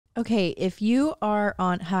Okay, if you are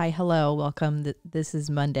on, hello, welcome. This is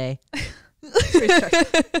Monday.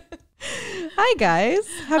 Hi guys,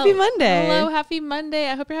 happy Monday. Hello, happy Monday.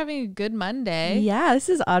 I hope you're having a good Monday. Yeah, this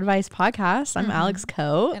is Oddvice Podcast. I'm Alex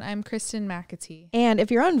Coate. And I'm Kristen McAtee. And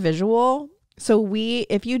if you're on visual,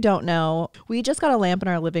 if you don't know, we just got a lamp in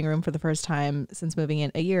our living room for the first time since moving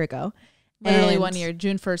in a year ago. Literally 1 year.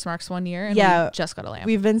 June 1st marks 1 year. And we just got a lamp.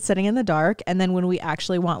 We've been sitting in the dark. And then when we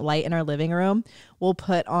actually want light in our living room, we'll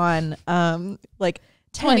put on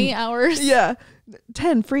 20 hours. Yeah.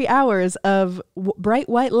 10 free hours of bright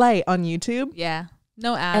white light on YouTube. Yeah.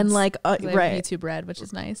 No ads. And right. YouTube Red, which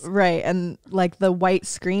is nice. Right. And like the white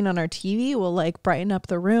screen on our TV will like brighten up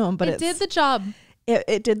the room. But it did the job.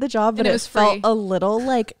 It did the job, but it felt a little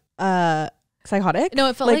like psychotic. No,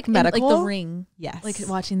 it felt like medical. Like The Ring. Yes. Like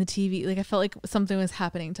watching the TV. Like I felt like something was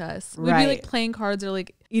happening to us. We'd Right. be like playing cards or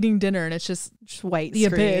like eating dinner and it's just white the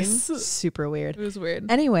screen. abyss. Super weird. It was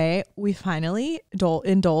weird. Anyway, we finally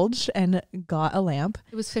indulged and got a lamp.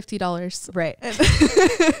 It was $50. Right.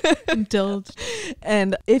 Indulged.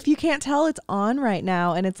 And if you can't tell, it's on right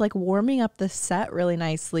now and it's like warming up the set really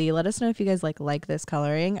nicely. Let us know if you guys like this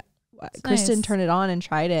coloring. Kristen nice. turned it on and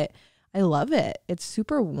tried it. I love it. It's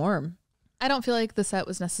super warm. I don't feel like the set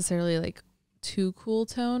was necessarily like too cool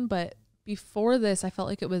tone, but before this, I felt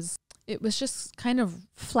like it was just kind of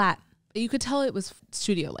Flat. You could tell it was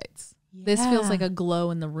studio lights. Yeah. This feels like a glow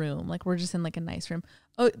in the room. Like we're just in like a nice room.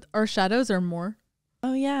 Oh, our shadows are more.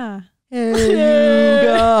 Oh yeah. Hey,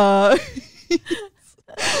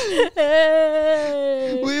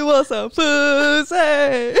 Hey. we want some pussy.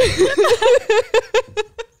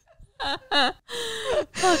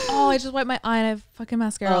 Oh, I just wiped my eye and I have fucking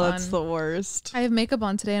mascara on. Oh, that's the worst. I have makeup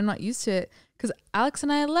on today. I'm not used to it because Alex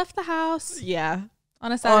and I left the house Yeah.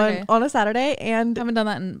 on a Saturday. On a Saturday, and Haven't done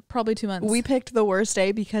that in probably 2 months. we picked the worst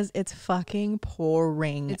day because it's fucking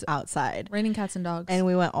pouring outside. Raining cats and dogs. And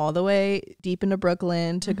we went all the way deep into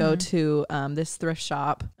Brooklyn to go to this thrift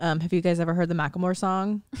shop. Have you guys ever heard the Macklemore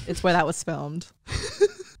song? It's where that was filmed.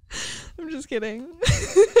 I'm just kidding.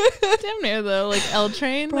 Damn near though, like L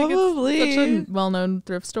Train. Probably. Like it's such a well-known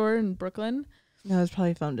thrift store in Brooklyn. No, it was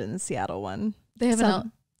probably filmed in the Seattle one. They have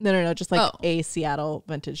an No, just like a Seattle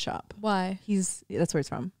vintage shop. Why? That's where he's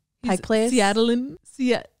from. He's Pike Place. Seattle.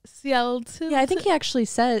 Yeah, I think he actually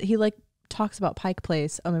said he like talks about Pike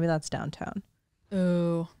Place. Oh, maybe that's downtown.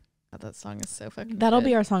 Oh, that song is so fucking. That'll good.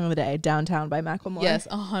 be our song of the day. Downtown by Macklemore. Yes,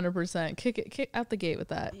 100%. Kick out the gate with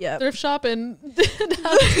that. Yeah. Thrift shop and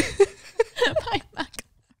by Mac.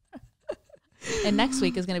 And next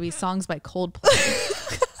week is going to be songs by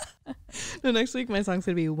Coldplay. No, next week my song's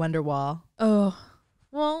gonna be Wonderwall. Oh,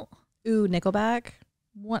 well. Ooh, Nickelback.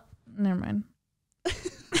 What? Never mind. I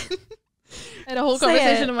had a whole Say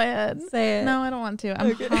conversation it. in my head. Say it. No, I don't want to.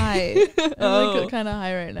 I'm Okay. high. I'm Oh. like kind of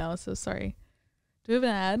high right now, so sorry. Do we have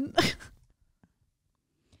an ad?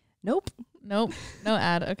 Nope. Nope. No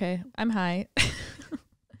ad. Okay. I'm high.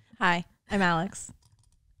 Hi, I'm Alex.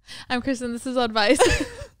 I'm Kristen. This is Oddvice.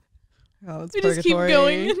 Oh, it's We just keep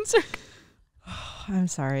going in circles. I'm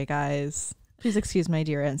sorry, guys. Please excuse my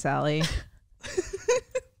dear Aunt Sally.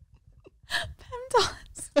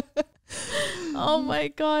 Oh my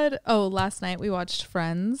god. Oh, last night we watched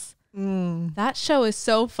Friends. Mm. That show is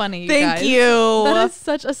so funny. Thank guys. you. That is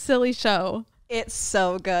such a silly show. It's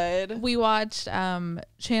so good. We watched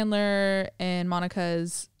Chandler and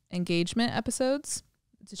Monica's engagement episodes.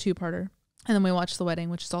 It's a 2-parter. And then we watched The Wedding,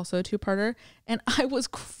 which is also a 2-parter. And I was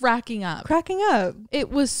cracking up. It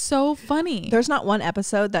was so funny. There's not one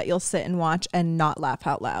episode that you'll sit and watch and not laugh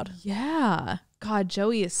out loud. Yeah. God,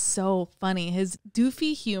 Joey is so funny. His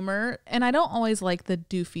doofy humor. And I don't always like the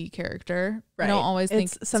doofy character. Right. I don't always think.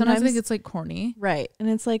 Sometimes I think it's like corny. Right. And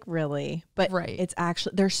it's like, really? But Right. it's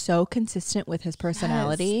actually, they're so consistent with his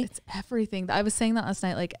personality. Yes, it's everything. I was saying that last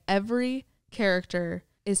night. Like every character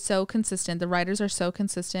is so consistent. The writers are so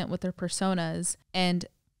consistent with their personas, and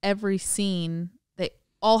every scene, they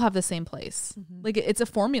all have the same place. Like it's a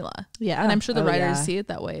formula. Yeah. And I'm sure the writers see it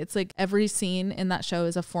that way. It's like every scene in that show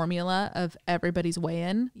is a formula of everybody's way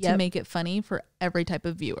in to make it funny for every type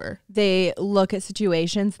of viewer. They look at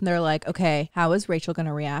situations and they're like, okay, how is Rachel going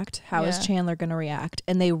to react? How is Chandler going to react?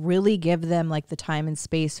 And they really give them like the time and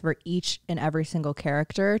space for each and every single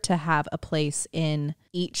character to have a place in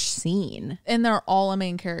each scene. And they're all a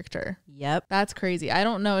main character. Yep. That's crazy. I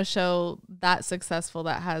don't know a show that successful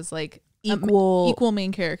that has like equal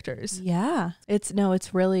main characters. Yeah. It's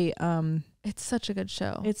really It's such a good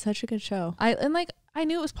show. it's such a good show. I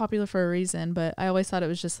knew it was popular for a reason, but I always thought it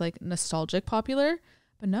was just like nostalgic popular.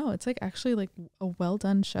 But no, it's like actually like a well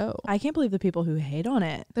done show. I can't believe the people who hate on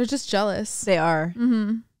it. They're just jealous. They are.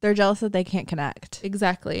 They're jealous that they can't connect.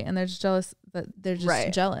 Exactly. And they're just jealous that they're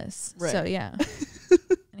just jealous. Right. So yeah.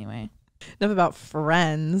 Anyway. Enough about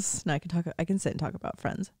Friends. No, I can sit and talk about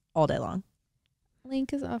Friends all day long.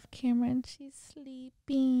 Link is off camera and she's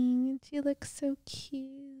sleeping. She looks so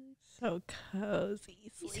cute. So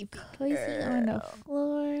cozy. Sleepy cozy on the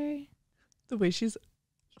floor. The way she's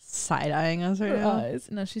side-eyeing us right now. Eyes.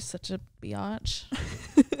 No, she's such a biatch.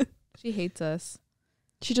 She hates us.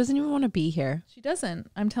 She doesn't even want to be here. She doesn't.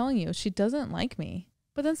 I'm telling you, she doesn't like me.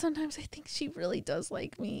 But then sometimes I think she really does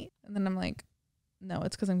like me. And then I'm like, no,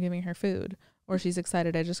 it's because I'm giving her food. Or she's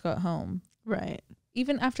excited I just got home. Right.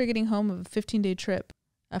 Even after getting home of a 15-day trip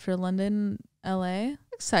after London, LA,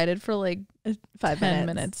 excited for like 10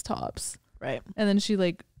 minutes tops. Right. And then she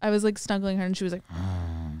like, I was like snuggling her and she was like,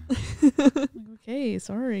 okay,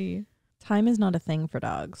 sorry. Time is not a thing for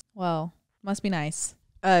dogs. Well, must be nice.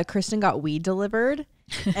 Kristen got weed delivered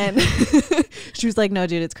and she was like, no,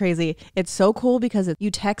 dude, it's crazy. It's so cool because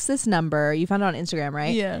you text this number. You found it on Instagram,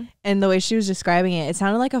 right? Yeah. And the way she was describing it, it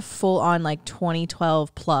sounded like a full on like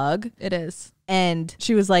 2012 plug. It is. And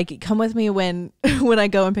she was like, come with me when I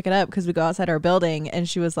go and pick it up, because we go outside our building. And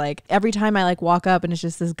she was like, every time I like walk up and it's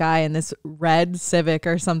just this guy in this red Civic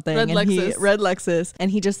or something. Red Lexus. And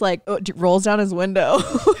he just like rolls down his window.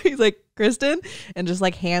 He's like, Kristen, and just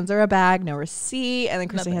like hands her a bag, no receipt. And then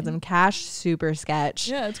Kristen hands him cash. Super sketch.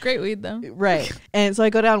 Yeah, it's great weed though. Right. And so I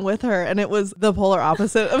go down with her and it was the polar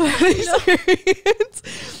opposite of that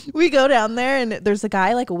experience. We go down there and there's a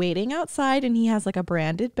guy like waiting outside and he has like a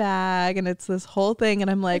branded bag and it's this whole thing.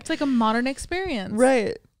 And I'm like, it's like a modern experience.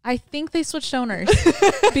 Right. I think they switched owners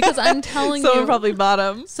because I'm telling you, someone probably bought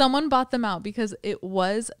them. Someone bought them out because it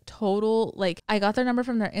was total. Like, I got their number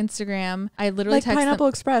from their Instagram. I literally like texted Pineapple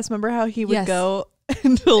Express. Remember how he would go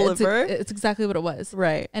and deliver? It's exactly what it was.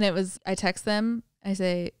 Right. And it was, I text them. I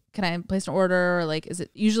say, can I place an order? Or like, is it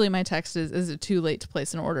usually my text is it too late to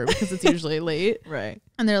place an order because it's usually late? Right.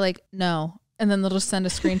 And they're like, no. And then they'll just send a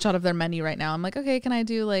screenshot of their menu right now. I'm like, okay, can I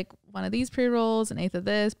do like one of these pre-rolls, an eighth of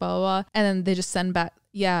this, blah, blah, blah. And then they just send back.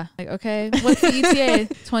 Yeah. Like, okay, what's the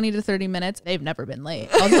ETA? 20 to 30 minutes. They've never been late.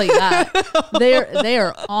 I'll tell you that. They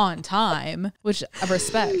are on time, which I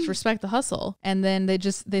respect the hustle. And then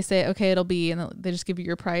they say, okay, it'll be, and they just give you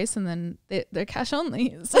your price and then they're cash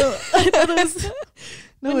only. So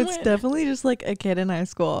no, it's definitely just like a kid in high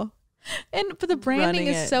school. But the branding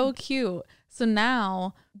is so cute. So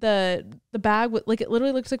now the bag, like it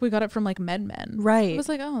literally looks like we got it from like MedMen. Right. I was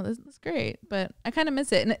like, oh, this is great. But I kind of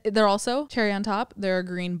miss it. And they're also, cherry on top, they're a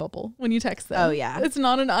green bubble when you text them. Oh, yeah. It's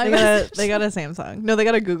not an iMessage. They got a Samsung. No, they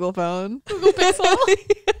got a Google phone. Google Pixel.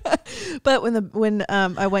 Yeah. But when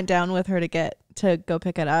I went down with her to go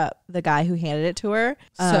pick it up, the guy who handed it to her,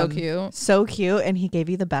 so cute, and he gave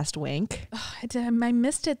you the best wink. Oh, I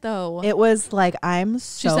missed it though. It was like,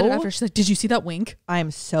 she said it after. She's like, did you see that wink? I'm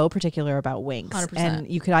so particular about winks. 100%. And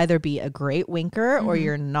you could either be a great winker or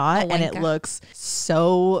you're not, and it looks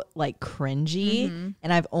so like cringy.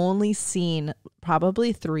 And I've only seen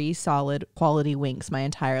probably 3 solid quality winks my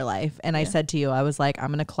entire life, and I said to you, I was like,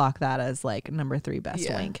 I'm gonna clock that as like number 3 best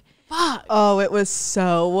wink. Fuck. Oh, it was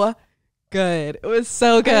so good. It was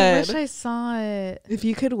so good. I wish I saw it. If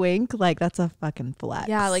you could wink, like that's a fucking flex.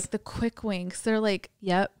 Yeah, like the quick winks. They're like,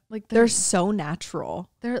 yep, like they're so natural.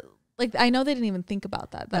 They're like, I know they didn't even think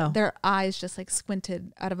about that. No. Their eyes just like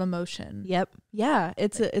squinted out of emotion. Yep. Yeah,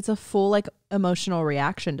 it's a full like emotional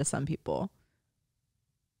reaction to some people.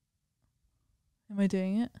 Am I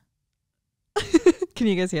doing it? Can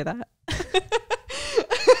you guys hear that?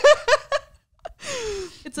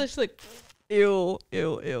 It's just like, ew.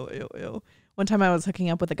 One time I was hooking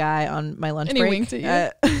up with a guy on my lunch break. He winked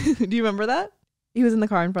at you? Do you remember that? He was in the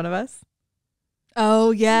car in front of us.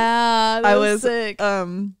 Oh yeah, I was sick.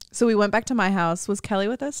 So we went back to my house. Was Kelly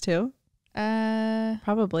with us too?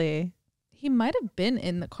 Probably. He might have been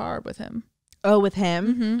in the car with him. Oh, with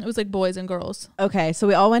him? Mm-hmm. It was like boys and girls. Okay, so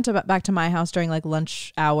we all went back to my house during like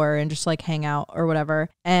lunch hour and just like hang out or whatever.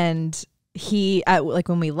 And he, like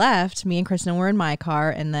when we left, me and Kristen were in my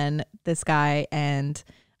car, and then this guy and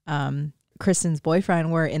Kristen's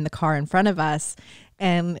boyfriend were in the car in front of us.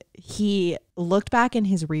 And he looked back in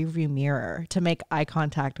his rearview mirror to make eye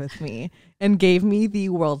contact with me and gave me the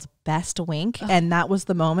world's best wink. Oh. And that was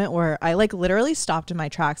the moment where I like literally stopped in my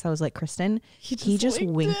tracks. I was like, Kristen, he just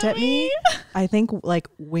winked at me. I think like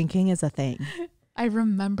winking is a thing. I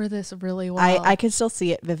remember this really well. I could still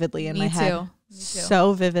see it vividly in my head. Me too.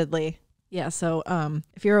 So vividly. Yeah. So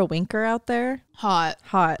if you're a winker out there, hot.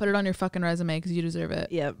 Put it on your fucking resume because you deserve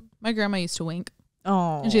it. Yep. My grandma used to wink.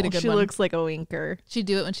 Oh, and she had a good one. Looks like a winker. She'd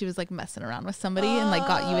do it when she was like messing around with somebody and like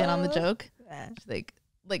got you in on the joke. She's like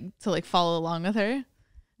to like follow along with her.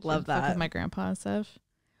 Love that. With my grandpa and stuff.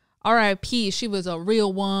 R.I.P. She was a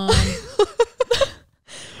real one.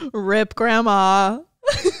 Rip grandma.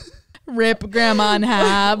 Rip grandma and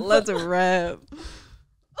Hab. Let's rip.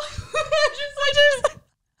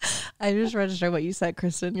 I just registered what you said,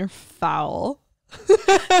 Kristen. You're foul.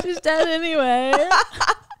 She's dead anyway.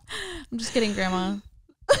 I'm just kidding, Grandma.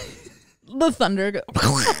 The thunder. What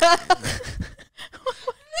was that?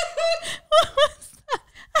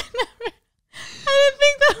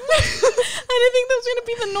 I didn't think that was gonna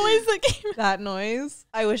be the noise that came. That noise.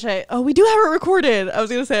 We do have it recorded. I was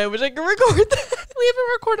gonna say I wish I could record that. We have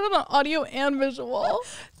it recorded on audio and visual.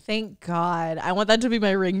 Thank God. I want that to be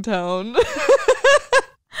my ringtone.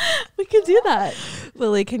 We could do that.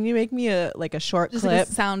 Lily, can you make me a short just clip? like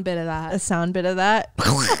a sound bit of that. A sound bit of that.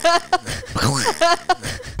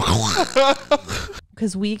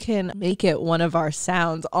 Because we can make it one of our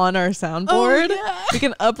sounds on our soundboard. Oh, yeah. We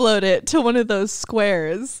can upload it to one of those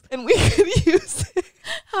squares and we could use it.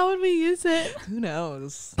 How would we use it? Who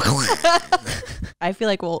knows? I feel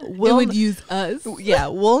like it would use us. Yeah,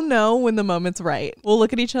 we'll know when the moment's right. We'll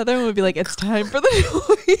look at each other and we'll be like, it's time for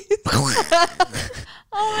the noise.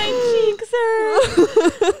 Oh, my cheeks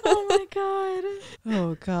hurt. Oh, my God.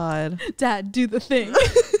 Oh, God. Dad, do the thing.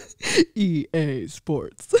 EA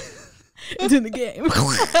Sports. It's in the game.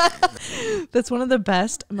 That's one of the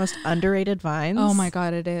best, most underrated vines. Oh, my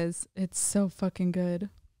God, it is. It's so fucking good.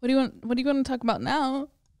 What do you want to talk about now?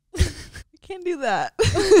 I can't do that.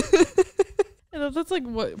 That's like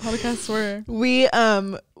what podcasts were.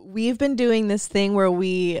 We've been doing this thing where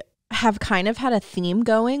we have kind of had a theme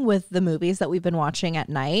going with the movies that we've been watching at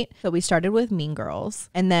night. So we started with Mean Girls,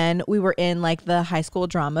 and then we were in like the high school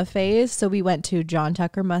drama phase. So we went to John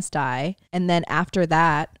Tucker Must Die. And then after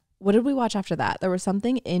that, what did we watch after that? There was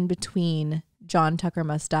something in between John Tucker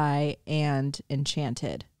Must Die and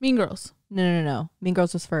Enchanted. Mean Girls. No. Mean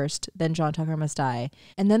Girls was first, then John Tucker Must Die.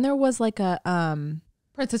 And then there was like a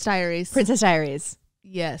Princess Diaries. Princess Diaries.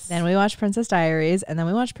 Yes. Then we watched Princess Diaries, and then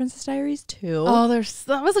we watched Princess Diaries 2. Oh,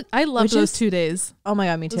 I loved those 2 days. Oh my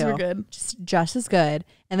God, me too. Those were good. Just as good.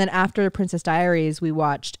 And then after Princess Diaries, we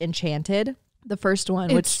watched Enchanted, the first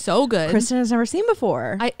one, which so good. Kristen has never seen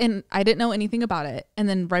before. I didn't know anything about it. And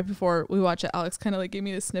then right before we watched it, Alex kind of like gave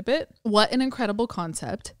me a snippet. What an incredible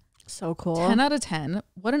concept. So cool. 10 out of 10.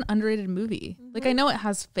 What an underrated movie. Mm-hmm. Like, I know it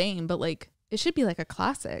has fame, but like it should be like a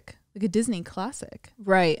classic, like a Disney classic.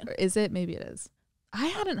 Right. Or is it? Maybe it is. I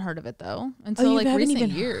hadn't heard of it though until like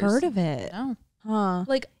recent years. Heard of it? No. Huh.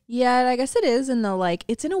 Like, yeah, I guess it is in the like,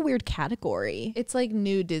 it's in a weird category. It's like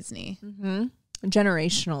new Disney. Mm-hmm.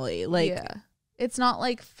 Generationally. Like, yeah. It's not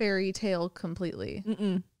like fairy tale completely.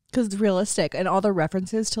 Because it's realistic, and all the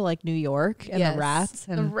references to like New York and the rats.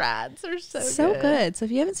 And the rats are so good. So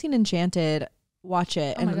if you haven't seen Enchanted, watch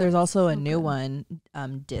it. And there's also a new one,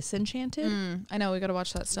 Disenchanted. I know, we got to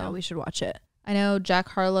watch that still. Yeah, we should watch it. I know Jack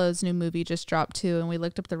Harlow's new movie just dropped too, and we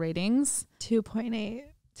looked up the ratings. 2.8.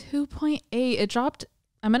 2.8. It dropped.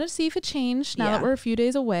 I'm going to see if it changed now that we're a few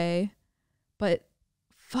days away. But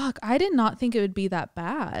fuck, I did not think it would be that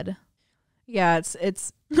bad. Yeah,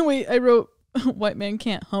 it's wait, I wrote white man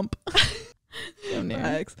can't hump. So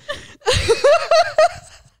near.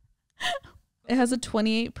 It has a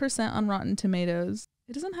 28% on Rotten Tomatoes.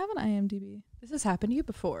 It doesn't have an IMDb. This has happened to you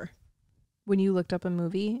before when you looked up a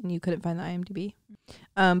movie and you couldn't find the IMDb.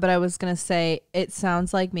 But I was going to say, it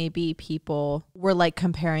sounds like maybe people were like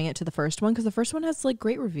comparing it to the first one because the first one has like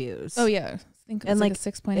great reviews. Oh, yeah. I think it's like a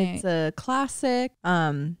 6.8. It's a classic.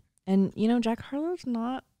 And, you know, Jack Harlow's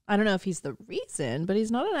not, I don't know if he's the reason, but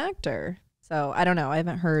he's not an actor. So I don't know. I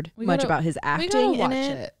haven't heard much about his acting in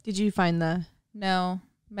it. Did you find the... No.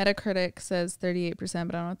 Metacritic says 38%, but I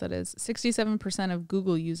don't know what that is. 67% of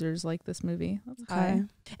Google users like this movie. That's high.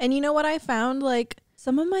 And you know what I found? Like,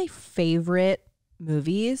 some of my favorite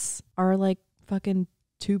movies are like fucking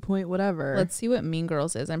 2 point whatever. Let's see what Mean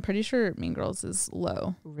Girls is. I'm pretty sure Mean Girls is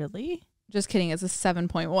low. Really? Just kidding. It's a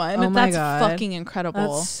 7.1. Oh my God. That's fucking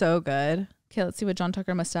incredible. That's so good. Okay, let's see what John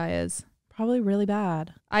Tucker Must Die is. Probably really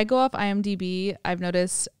bad. I go off IMDb. I've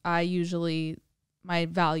noticed my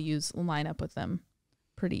values line up with them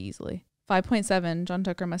pretty easily. 5.7, John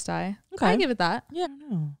Tucker Must Die. Okay. I give it that. Yeah, I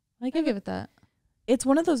don't know. I give it that. It's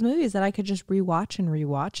one of those movies that I could just rewatch and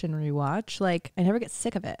rewatch and rewatch. Like, I never get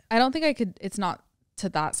sick of it. I don't think I could. It's not to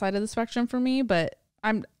that side of the spectrum for me, but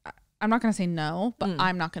I'm not going to say no, but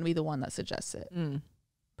I'm not going to be the one that suggests it.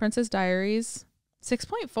 Princess Diaries,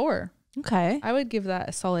 6.4. Okay. I would give that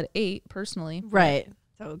a solid 8 personally. Right.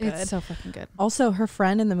 So good. It's so fucking good. Also, her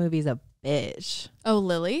friend in the movie is a bitch. Oh,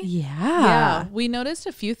 Lily? Yeah. We noticed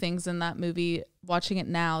a few things in that movie watching it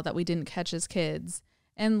now that we didn't catch as kids.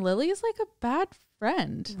 And Lily is like a bad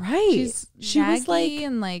friend. Right. She was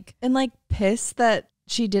like and like pissed that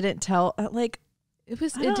she didn't tell it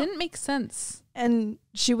didn't make sense. And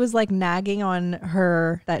she was like nagging on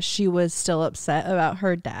her that she was still upset about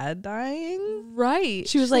her dad dying. Right.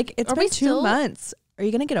 She was like, it's been 2 months. Are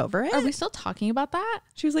you going to get over it? Are we still talking about that?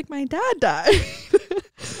 She was like, my dad died.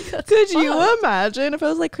 Could you imagine if I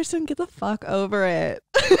was like, Kristen, get the fuck over it?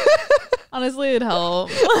 Honestly, it'd help.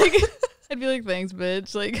 Like, I'd be like, thanks,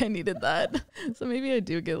 bitch. Like, I needed that. So maybe I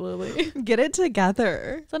do get Lily. Get it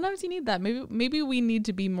together. Sometimes you need that. Maybe we need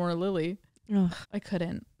to be more Lily. Ugh. I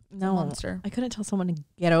couldn't. It's no, a monster. I couldn't tell someone to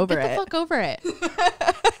get over it. Get the fuck over it.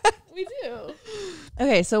 We do.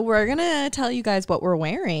 Okay, so we're going to tell you guys what we're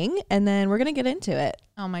wearing, and then we're going to get into it.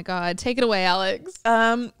 Oh my God. Take it away, Alex.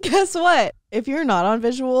 Guess what? If you're not on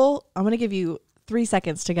visual, I'm going to give you 3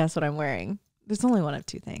 seconds to guess what I'm wearing. There's only one of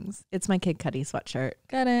two things. It's my Kid Cudi sweatshirt.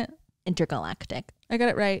 Got it. Intergalactic. I got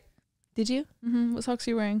it right. Did you? Mm-hmm. What socks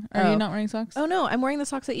are you wearing? Are you not wearing socks? Oh, no. I'm wearing the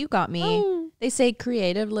socks that you got me. Oh. They say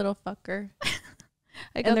creative little fucker.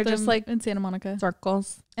 I got and they're them just like in Santa Monica.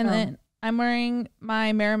 Circles. And then I'm wearing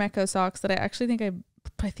my Marimekko socks that I actually think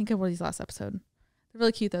I wore these last episode. They're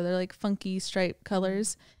really cute though. They're like funky stripe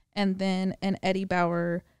colors. And then an Eddie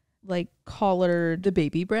Bauer like collared. The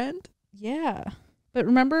baby brand? Yeah. But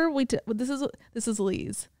remember this is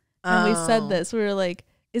Lee's. And we said this. We were like,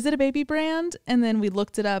 is it a baby brand? And then we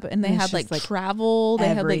looked it up and they had like travel. They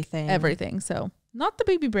had like everything. So not the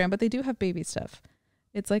baby brand, but they do have baby stuff.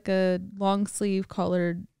 It's like a long sleeve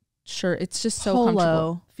collared shirt. It's just so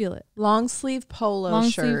comfortable. Feel it. Long sleeve polo shirt. Long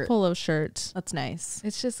sleeve polo shirt. That's nice.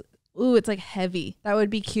 It's just, it's like heavy. That would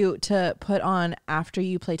be cute to put on after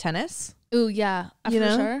you play tennis. Ooh, yeah. After you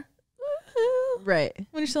know? sure. Right.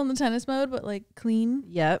 When you're still in the tennis mode, but like clean.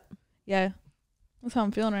 Yep. Yeah. That's how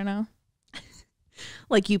I'm feeling right now.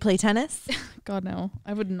 Like you play tennis? God, no.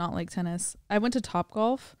 I would not like tennis. I went to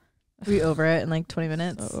Topgolf. Were you over it in like 20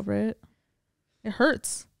 minutes? So over it. It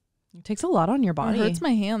hurts. It takes a lot on your body. It hurts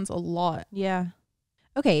my hands a lot. Yeah.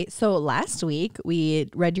 Okay, so last week we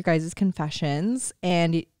read your guys' confessions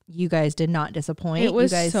and you guys did not disappoint. It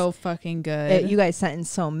was so fucking good. You guys sent in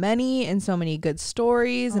so many good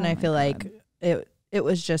stories, and I feel like it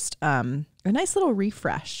was just a nice little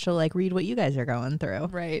refresh to like read what you guys are going through.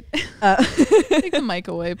 Right. Take the mic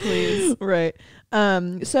away, please. Right.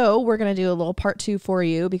 So we're gonna do a little part 2 for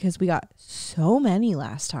you because we got so many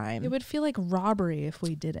last time. It would feel like robbery if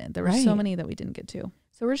we didn't. There were so many that we didn't get to.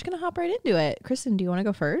 So we're just gonna hop right into it. Kristen, do you want to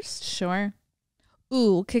go first? Sure.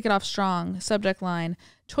 Ooh, kick it off strong. Subject line: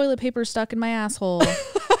 toilet paper stuck in my asshole.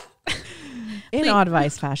 In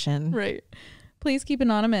Oddvice fashion. Right. Please keep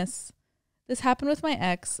anonymous. This happened with my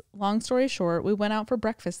ex. Long story short, we went out for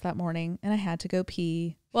breakfast that morning and I had to go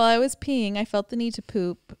pee. While I was peeing, I felt the need to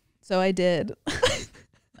poop, so I did.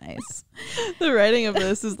 Nice. The writing of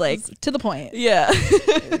this is like to the point. Yeah.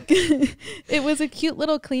 It was a cute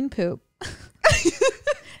little clean poop.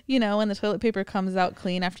 You know, when the toilet paper comes out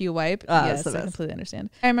clean after you wipe. Yes, I completely understand.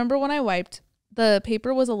 I remember when I wiped, the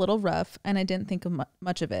paper was a little rough and I didn't think of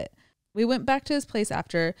much of it. We went back to his place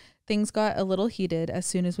after. Things got a little heated as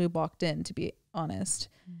soon as we walked in, to be honest.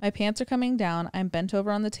 My pants are coming down. I'm bent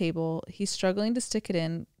over on the table. He's struggling to stick it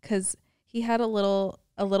in because he had a little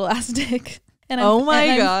ass dick. And I'm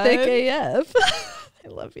thick AF. I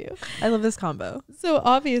love you. I love this combo. So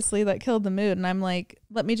obviously that killed the mood. And I'm like,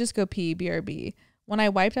 let me just go pee, BRB. When I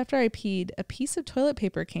wiped after I peed, a piece of toilet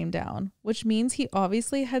paper came down, which means he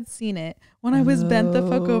obviously had seen it when I was bent the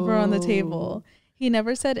fuck over on the table. He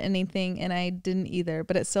never said anything and I didn't either,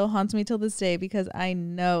 but it still haunts me till this day because I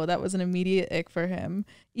know that was an immediate ick for him.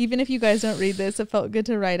 Even if you guys don't read this, it felt good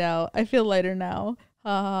to write out. I feel lighter now.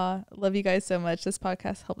 Love you guys so much. This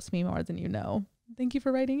podcast helps me more than you know. Thank you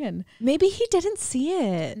for writing in. Maybe he didn't see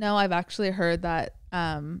it. No, I've actually heard that.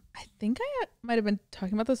 I think I might have been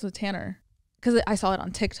talking about this with Tanner because I saw it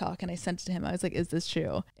on TikTok and I sent it to him. I was like, is this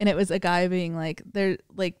true? And it was a guy being like, they're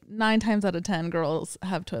like 9 times out of 10 girls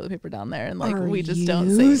have toilet paper down there and like we just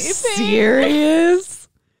don't say anything. Serious?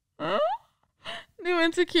 New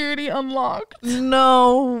insecurity unlocked.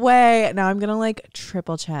 No way. Now I'm gonna like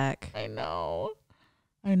triple check. I know,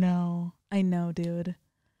 dude.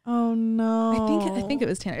 Oh no. I think it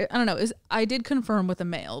was Tanner. I don't know. I did confirm with a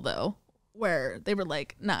male though, where they were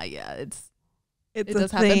like, nah, yeah, it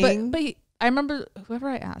does happen. But I remember whoever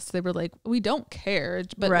I asked, they were like, we don't care,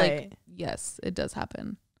 but like, yes, it does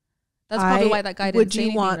happen. That's probably why that guy didn't say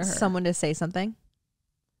anything to her. Would you want someone to say something?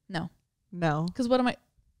 No. Because what am I?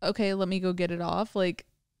 Okay, let me go get it off. Like,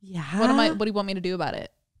 Yeah. What do you want me to do about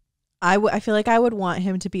it? I feel like I would want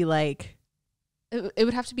him to be like, it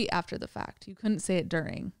would have to be after the fact. You couldn't say it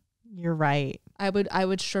during. you're right. I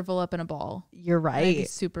would shrivel up in a ball. You're I'd right. be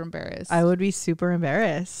super embarrassed. I would be super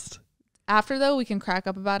embarrassed. After though, we can crack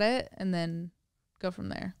up about it and then go from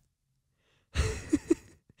there.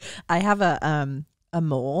 I have a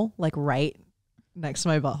mole like right next to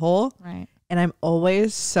my butthole. Right. And I'm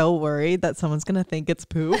always so worried that someone's going to think it's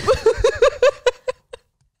poop.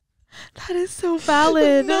 That is so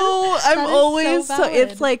valid. No, I'm always so so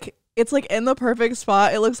valid. it's like in the perfect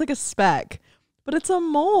spot. It looks like a speck, but it's a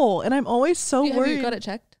mole. And I'm always so worried. Have you got it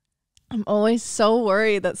checked? I'm always so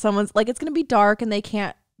worried that someone's like, it's going to be dark and they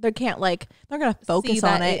can't like, they're going to focus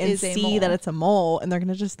on it and see that it's a mole. And they're going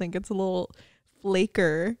to just think it's a little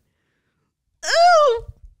flaker. Oh,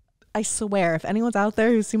 I swear, if anyone's out there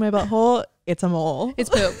who's seen my butthole, it's a mole. It's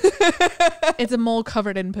poop. It's a mole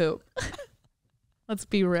covered in poop. Let's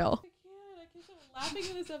be real. I can't stop laughing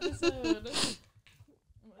in this episode.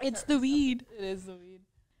 It's the weed. It is the weed.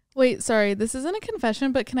 Wait, sorry. This isn't a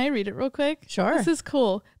confession, but can I read it real quick? Sure. This is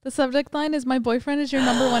cool. The subject line is, my boyfriend is your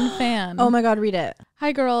number one fan. Oh my God, read it.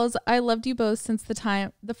 Hi girls, I loved you both since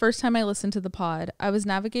the first time I listened to the pod. I was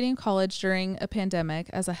navigating college during a pandemic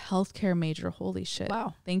as a healthcare major. Holy shit.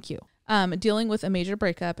 Wow. Thank you. Dealing with a major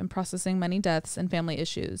breakup and processing many deaths and family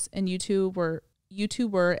issues. And you two were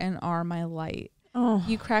and are my light. Oh.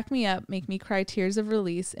 You crack me up, make me cry tears of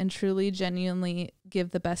release, and truly, genuinely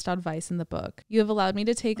give the best advice in the book. You have allowed me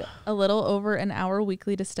to take a little over an hour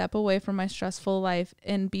weekly to step away from my stressful life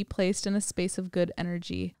and be placed in a space of good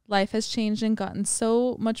energy. Life has changed and gotten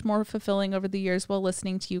so much more fulfilling over the years while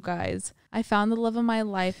listening to you guys. I found the love of my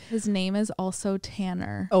life. His name is also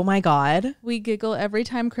Tanner. Oh my God. We giggle every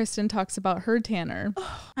time Kristen talks about her Tanner.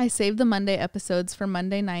 I saved the Monday episodes for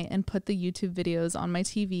Monday night and put the YouTube videos on my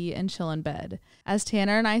TV and chill in bed. As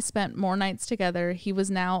Tanner and I spent more nights together, he was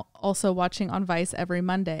now also watching Oddvice every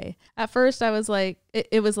Monday. At first, I was like,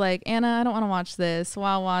 it was like, Anna, I don't want to watch this.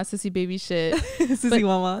 Wah wah, sissy baby shit. Sissy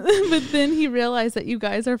mama. But then he realized that you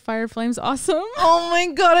guys are Fire Flames awesome. Oh my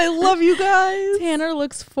God, I love you guys. Tanner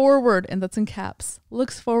looks forward, and that's in caps,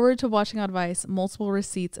 looks forward to watching Oddvice, multiple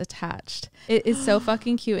receipts attached. It is so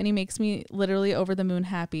fucking cute, and he makes me literally over the moon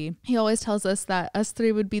happy. He always tells us that us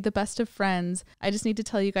three would be the best of friends. I just need to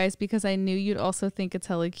tell you guys because I knew you'd also think it's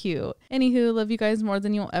hella cute. Anywho, love you guys more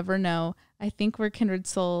than you'll ever know. I think we're kindred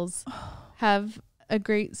souls. Have a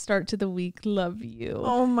great start to the week. Love you.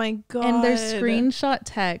 Oh my God. And their screenshot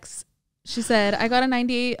text. She said, I got a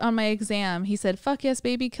 98 on my exam. He said, fuck yes,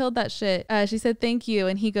 baby, killed that shit. She said, thank you.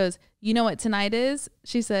 And he goes, you know what tonight is?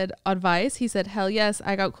 She said, Oddvice. He said, hell yes,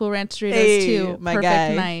 I got Cool Ranch Doritos too. My Perfect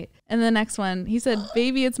guy. night. And the next one, he said,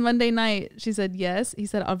 baby, it's Monday night. She said, yes. He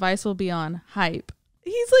said, Oddvice will be on. Hype.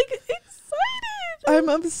 He's like excited. I'm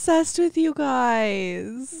obsessed with you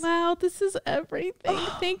guys. Wow, this is everything.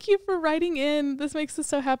 Thank you for writing in. This makes us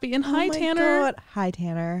so happy. And hi, my Tanner. God. Hi,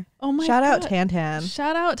 Tanner. Oh my Shout God. out Tantan.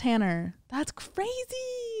 Shout out Tanner. That's crazy.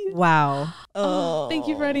 Wow. Oh, thank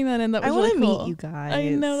you for writing that in. That was I really want to cool. meet you guys. I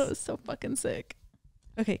know, that was so fucking sick.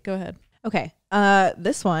 Okay, go ahead. Okay.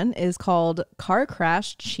 This one is called Car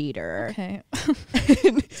Crash Cheater. Okay.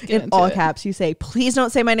 In all caps, you say, please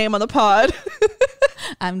don't say my name on the pod.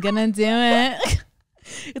 I'm gonna do it.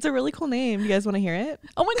 It's a really cool name. You guys want to hear it?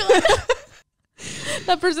 Oh my God.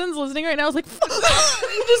 That person's listening right now. I was like, fuck.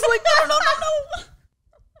 Just like, no. No,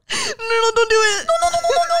 don't do it. No.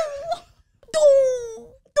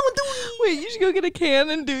 Don't do it. Wait, you should go get a can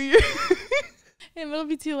and do your... It'll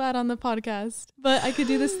be too loud on the podcast. But I could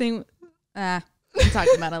do this thing. I'm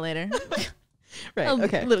talking about it later. Right,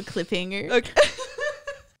 okay. A little cliffhanger. Okay.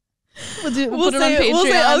 We'll put it on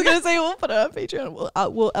Patreon. I was gonna say we'll put it on Patreon.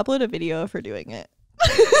 We'll upload a video of her doing it.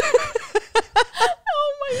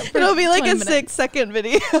 Oh my God. It'll be like a 6-second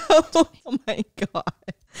video. Oh my God.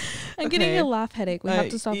 I'm getting a laugh headache. We have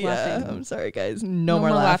to stop laughing. I'm sorry, guys. No more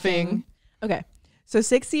laughing. Okay. So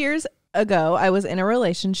 6 years ago, I was in a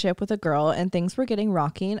relationship with a girl and things were getting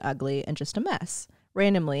rocky and ugly and just a mess.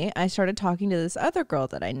 Randomly, I started talking to this other girl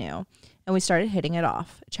that I knew and we started hitting it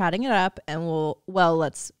off, chatting it up, and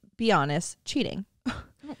let's be honest, cheating.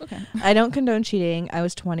 Okay. I don't condone cheating. I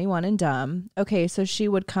was 21 and dumb. Okay, so she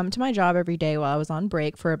would come to my job every day while I was on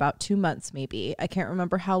break for about 2 months maybe. I can't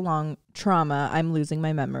remember how long. Trauma. I'm losing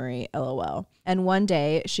my memory. LOL. And one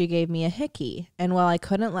day she gave me a hickey. And while I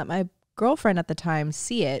couldn't let my girlfriend at the time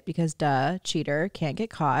see it because duh, cheater, can't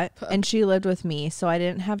get caught. And she lived with me, so I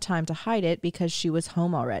didn't have time to hide it because she was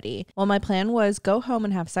home already. Well, my plan was go home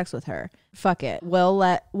and have sex with her. Fuck it.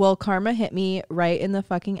 Well, karma hit me right in the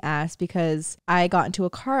fucking ass because I got into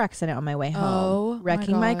a car accident on my way home.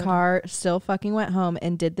 Wrecking my car, still fucking went home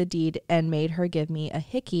and did the deed and made her give me a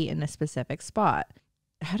hickey in a specific spot.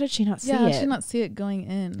 How did she not see it? How did she not see it going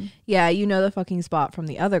in? Yeah, you know the fucking spot from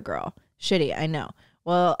the other girl. Shitty, I know.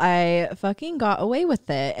 Well, I fucking got away with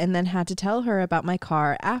it and then had to tell her about my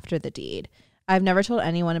car after the deed. I've never told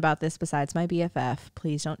anyone about this besides my BFF.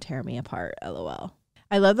 Please don't tear me apart, LOL.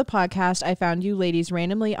 I love the podcast. I found you ladies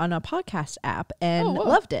randomly on a podcast app and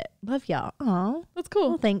loved it. Love y'all. Aw, that's cool.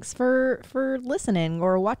 Well, thanks for listening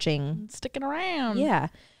or watching. Sticking around. Yeah.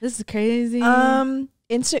 This is crazy.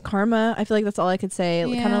 Instant karma. I feel like that's all I could say.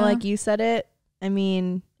 Yeah. Kind of like you said it. I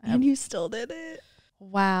mean, and you still did it.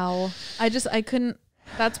 Wow. I couldn't.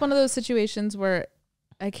 That's one of those situations where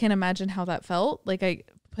I can't imagine how that felt.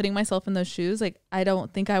 Like putting myself in those shoes. Like I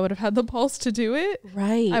don't think I would have had the pulse to do it.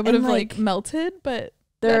 Right. I would have like melted, but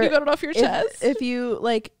then you got it off your chest. If you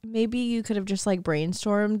like, maybe you could have just like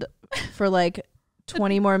brainstormed for like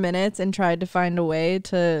 20 more minutes and tried to find a way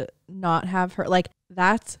to not have her. Like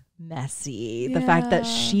that's messy. Yeah. The fact that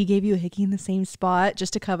she gave you a hickey in the same spot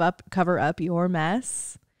just to cover up your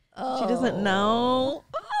mess. She doesn't know.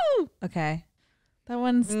 Oh, okay. That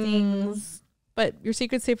one stings. But your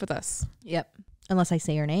secret's safe with us. Yep. Unless I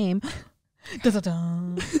say your name.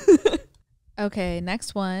 Okay,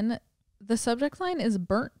 next one. The subject line is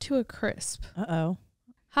burnt to a crisp. Uh-oh.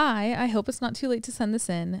 Hi, I hope it's not too late to send this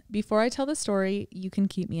in. Before I tell the story, you can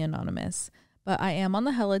keep me anonymous. But I am on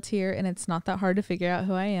the hella tier, and it's not that hard to figure out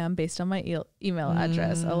who I am based on my email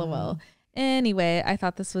address, LOL. Anyway, I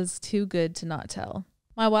thought this was too good to not tell.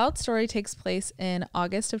 My wild story takes place in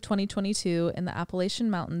August of 2022 in the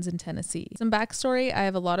Appalachian Mountains in Tennessee. Some backstory, I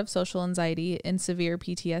have a lot of social anxiety and severe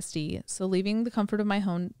PTSD, so leaving the comfort of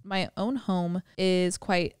my own home is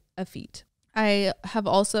quite a feat. I have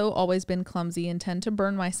also always been clumsy and tend to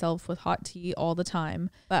burn myself with hot tea all the time,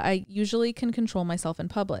 but I usually can control myself in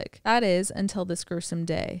public. That is, until this gruesome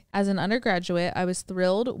day. As an undergraduate, I was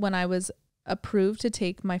thrilled when I was approved to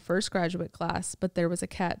take my first graduate class, but there was a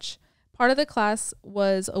catch. Part of the class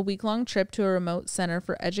was a week-long trip to a remote center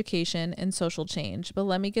for education and social change, but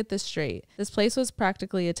let me get this straight. This place was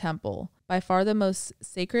practically a temple, by far the most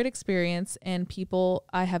sacred experience and people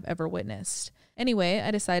I have ever witnessed. Anyway,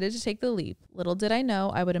 I decided to take the leap. Little did I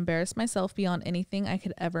know I would embarrass myself beyond anything I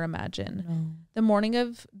could ever imagine. The morning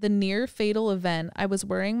of the near fatal event, I was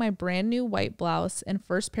wearing my brand new white blouse and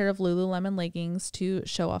first pair of Lululemon leggings to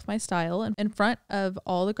show off my style in front of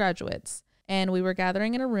all the graduates. And we were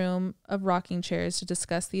gathering in a room of rocking chairs to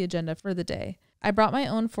discuss the agenda for the day. I brought my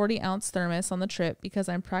own 40-ounce thermos on the trip because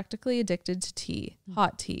I'm practically addicted to tea,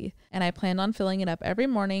 hot tea, and I planned on filling it up every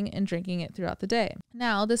morning and drinking it throughout the day.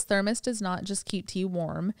 Now, this thermos does not just keep tea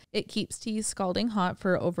warm, it keeps tea scalding hot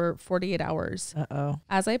for over 48 hours.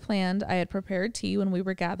 As I planned, I had prepared tea when we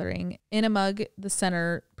were gathering in a mug the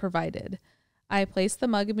center provided. I placed the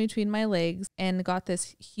mug in between my legs and got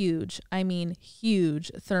this huge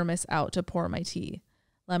thermos out to pour my tea.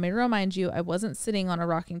 Let me remind you, I wasn't sitting on a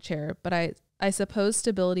rocking chair, but I suppose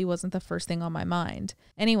stability wasn't the first thing on my mind.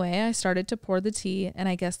 Anyway, I started to pour the tea, and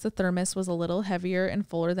I guess the thermos was a little heavier and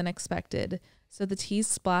fuller than expected. So the tea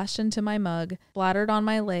splashed into my mug, splattered on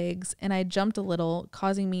my legs, and I jumped a little,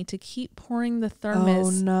 causing me to keep pouring the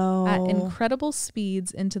thermos at incredible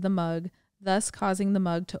speeds into the mug, thus causing the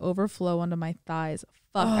mug to overflow onto my thighs.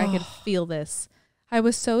 Fuck, I could feel this. I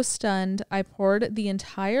was so stunned, I poured the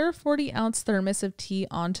entire 40-ounce thermos of tea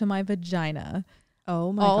onto my vagina.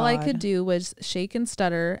 Oh my God. All I could do was shake and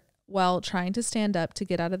stutter while trying to stand up to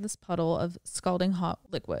get out of this puddle of scalding hot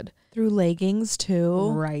liquid. Through leggings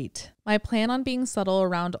too? Right. My plan on being subtle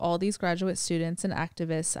around all these graduate students and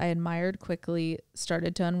activists I admired quickly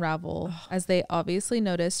started to unravel as they obviously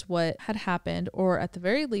noticed what had happened, or at the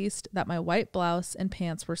very least that my white blouse and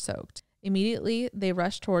pants were soaked. Immediately, they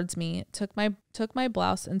rushed towards me, took my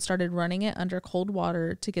blouse and started running it under cold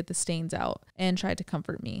water to get the stains out and tried to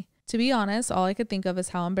comfort me. To be honest, all I could think of is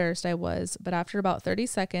how embarrassed I was, but after about 30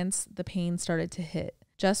 seconds, the pain started to hit.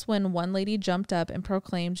 Just when one lady jumped up and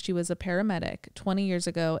proclaimed she was a paramedic 20 years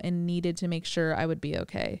ago and needed to make sure I would be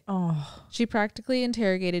okay. She practically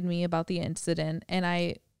interrogated me about the incident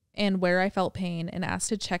and where I felt pain and asked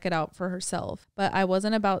to check it out for herself. But I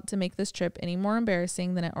wasn't about to make this trip any more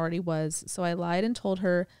embarrassing than it already was, so I lied and told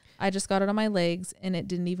her I just got it on my legs and it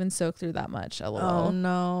didn't even soak through that much. LOL. Oh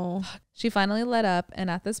no. She finally let up, and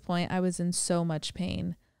at this point I was in so much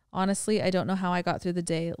pain. Honestly, I don't know how I got through the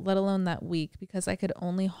day, let alone that week, because I could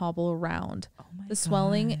only hobble around. Oh my God.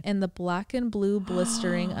 Swelling and the black and blue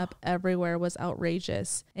blistering up everywhere was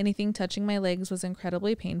outrageous. Anything touching my legs was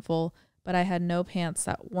incredibly painful, but I had no pants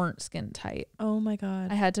that weren't skin tight. Oh my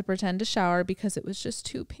God. I had to pretend to shower because it was just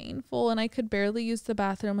too painful, and I could barely use the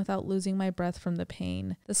bathroom without losing my breath from the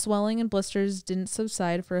pain. The swelling and blisters didn't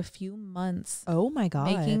subside for a few months. Oh my God.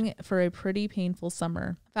 Making for a pretty painful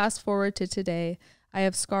summer. Fast forward to today, I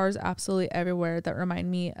have scars absolutely everywhere that remind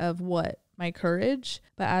me of my courage,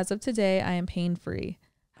 but as of today, I am pain-free.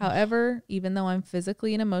 However, even though I'm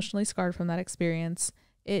physically and emotionally scarred from that experience,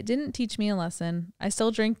 it didn't teach me a lesson. I still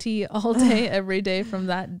drink tea all day, every day from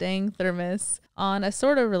that dang thermos. On a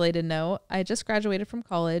sort of related note, I just graduated from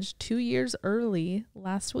college 2 years early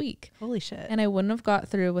last week. Holy shit. And I wouldn't have got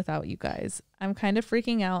through without you guys. I'm kind of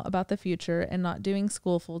freaking out about the future and not doing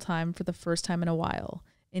school full time for the first time in a while.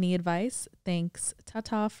 Any advice? Thanks.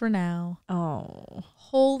 Ta-ta for now. Oh.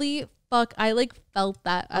 Holy fuck. I felt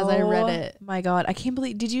that as I read it. My God. I can't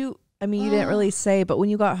believe, you didn't really say, but when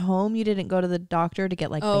you got home, you didn't go to the doctor to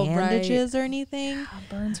get bandages or anything? Yeah,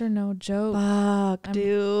 burns are no joke. Fuck,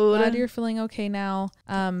 dude. Glad you're feeling okay now.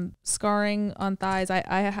 Scarring on thighs. I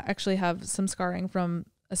actually have some scarring from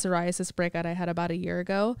a psoriasis breakout I had about a year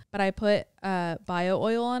ago, but I put bio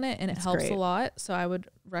oil on it and it helps a lot. So I would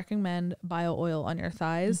recommend bio oil on your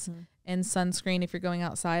thighs and sunscreen if you're going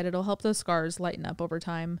outside. It'll help those scars lighten up over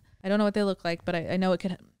time. I don't know what they look like, but I know it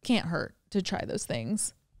can't hurt to try those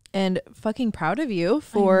things. And fucking proud of you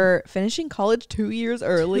for finishing college 2 years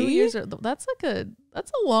early. 2 years. That's a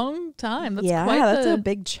long time. That's that's a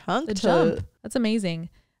big chunk. Jump. That's amazing.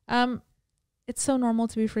 It's so normal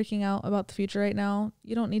to be freaking out about the future right now.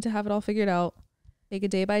 You don't need to have it all figured out. Take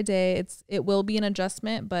it day by day. It will be an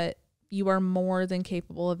adjustment, but you are more than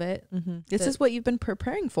capable of it. This is what you've been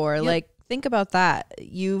preparing for. Yep. Think about that.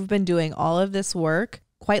 You've been doing all of this work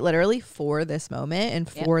quite literally for this moment and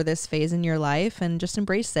for this phase in your life, and just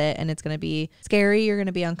embrace it. And it's going to be scary. You're going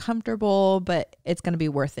to be uncomfortable, but it's going to be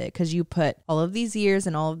worth it because you put all of these years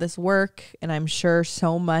and all of this work, and I'm sure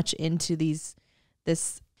so much into this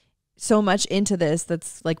that's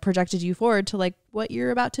projected you forward to what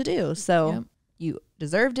you're about to do. So you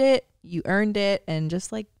deserved it. You earned it, and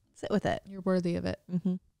just sit with it. You're worthy of it.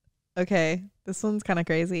 Okay. This one's kind of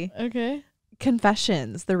crazy. Okay.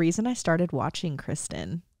 Confessions. The reason I started watching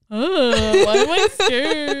Kristen. Oh, why am I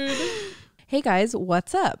scared? Hey guys,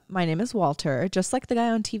 what's up? My name is Walter, just like the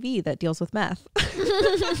guy on TV that deals with meth.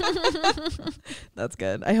 That's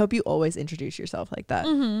good. I hope you always introduce yourself like that.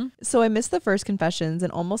 So I missed the first confessions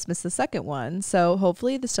and almost missed the second one. So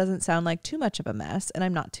hopefully this doesn't sound like too much of a mess and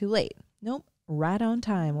I'm not too late. Nope. Right on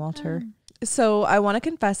time, Walter. So I want to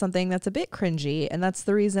confess something that's a bit cringy, and that's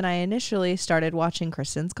the reason I initially started watching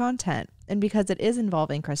Kristen's content. And because it is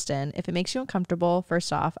involving Kristen, if it makes you uncomfortable,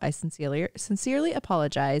 first off, I sincerely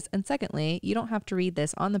apologize. And secondly, you don't have to read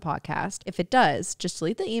this on the podcast. If it does, just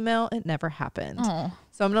delete the email. It never happened. Aww.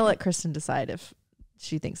 So I'm going to let Kristen decide if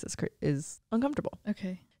she thinks this is uncomfortable.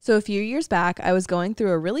 Okay. So a few years back, I was going through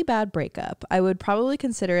a really bad breakup. I would probably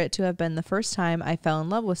consider it to have been the first time I fell in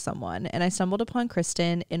love with someone, and I stumbled upon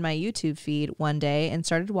Kristen in my YouTube feed one day and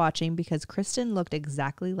started watching because Kristen looked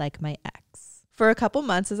exactly like my ex. For a couple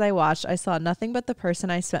months as I watched, I saw nothing but the person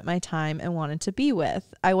I spent my time and wanted to be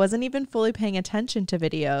with. I wasn't even fully paying attention to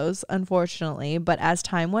videos, unfortunately, but as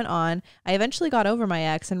time went on, I eventually got over my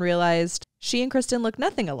ex and realized she and Kristen look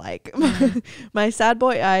nothing alike. My sad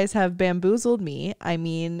boy eyes have bamboozled me. I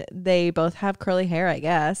mean, they both have curly hair, I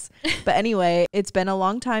guess. But anyway, it's been a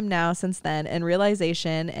long time now since then and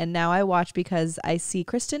realization. And now I watch because I see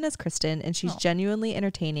Kristen as Kristen and she's genuinely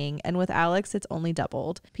entertaining. And with Alex, it's only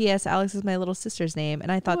doubled. P.S. Alex is my little sister's name.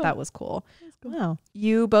 And I thought that was cool. Wow.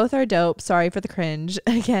 You both are dope. Sorry for the cringe.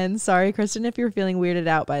 Again, sorry, Kristen, if you're feeling weirded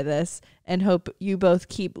out by this, and hope you both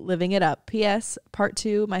keep living it up. P.S. Part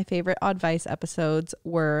 2, my favorite Oddvice episodes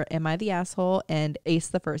were Am I the Asshole and Ace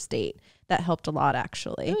the First Date. That helped a lot,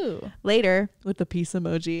 actually. Ooh. Later, with the peace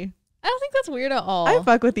emoji. I don't think that's weird at all. I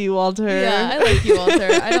fuck with you, Walter. Yeah, I like you, Walter.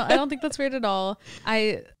 I don't think that's weird at all.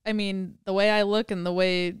 I mean, the way I look and the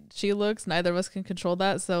way she looks, neither of us can control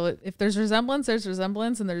that. So if there's resemblance, there's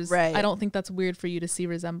resemblance, and there's I don't think that's weird for you to see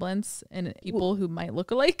resemblance in people who might look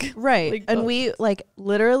alike. Right. And we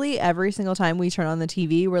literally every single time we turn on the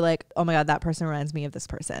TV, we're like, oh my God, that person reminds me of this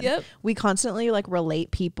person. Yep. We constantly relate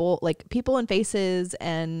people and faces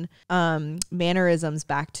and mannerisms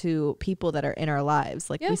back to people that are in our lives.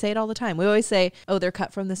 We say it all the time. We always say, oh, they're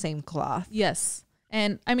cut from the same cloth. Yes.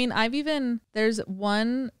 And I mean, there was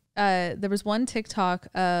one TikTok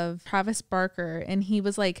of Travis Barker, and he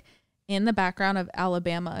was in the background of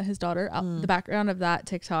Alabama, his daughter, the background of that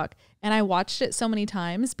TikTok. And I watched it so many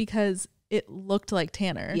times because it looked like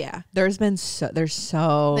Tanner. Yeah. There's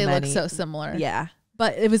so they many. look so similar. Yeah.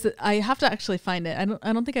 But I have to actually find it. I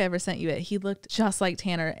don't think I ever sent you it. He looked just like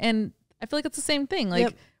Tanner. And I feel like it's the same thing.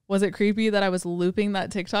 Like, was it creepy that I was looping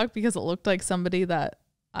that TikTok because it looked like somebody that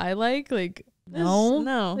I like? Like,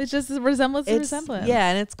 no. It's just a resemblance. Yeah.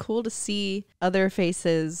 And it's cool to see other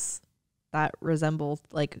faces that resemble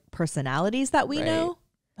like personalities that we know.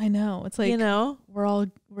 I know. It's like, you know, we're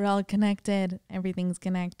all connected. Everything's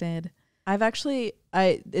connected. I feel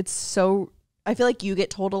like you get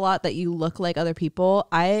told a lot that you look like other people.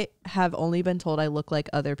 I have only been told I look like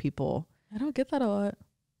other people. I don't get that a lot.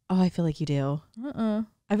 Oh, I feel like you do.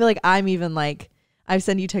 I feel like I'm even like, I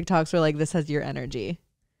send you TikToks where like, this has your energy.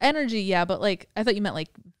 Yeah. But like, I thought you meant like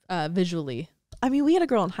visually. I mean, we had a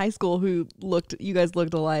girl in high school who you guys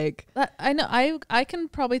looked alike. I know. I can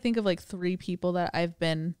probably think of like 3 people that I've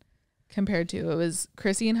been compared to. It was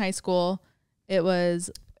Chrissy in high school. It was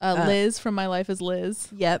Liz from My Life as Liz.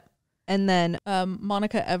 Yep. And then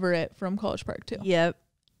Monica Everett from College Park too. Yep.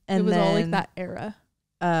 And it was all like that era.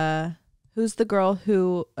 Who's the girl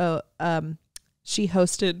who she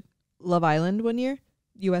hosted Love Island one year?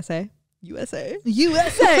 USA. US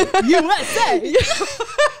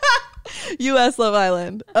Love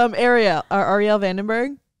Island. Ariel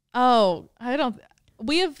Vandenberg. Oh,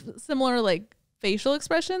 we have similar like facial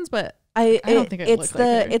expressions, but I don't think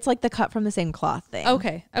it's like the cut from the same cloth thing.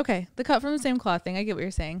 Okay. The cut from the same cloth thing. I get what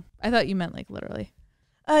you're saying. I thought you meant like literally.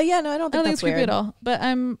 Yeah, no, I don't think that's it's creepy weird at all. But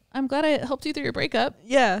I'm glad I helped you through your breakup.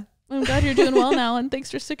 Yeah. I'm glad you're doing well now, and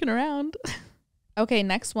thanks for sticking around. Okay,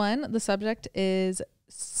 next one. The subject is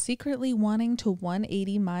secretly wanting to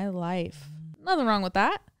 180 my life. Nothing wrong with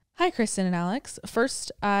that. Hi, Kristen and Alex.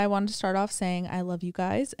 First, I wanted to start off saying I love you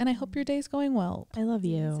guys, and I hope your day's going well. I love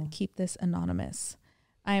you. Please keep this anonymous.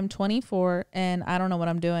 I am 24, and I don't know what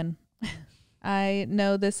I'm doing. I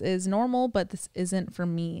know this is normal, but this isn't for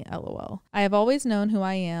me, LOL. I have always known who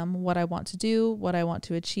I am, what I want to do, what I want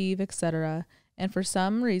to achieve, etc. And for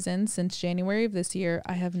some reason, since January of this year,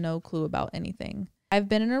 I have no clue about anything. I've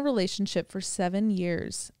been in a relationship for 7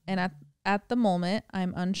 years, and at the moment,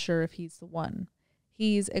 I'm unsure if he's the one.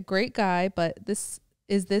 He's a great guy, but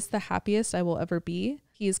is this the happiest I will ever be?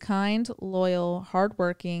 He is kind, loyal,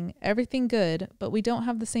 hardworking, everything good, but we don't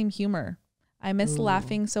have the same humor. I miss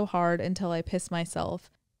laughing so hard until I piss myself.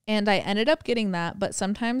 And I ended up getting that, but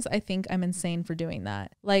sometimes I think I'm insane for doing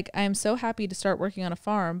that. Like, I am so happy to start working on a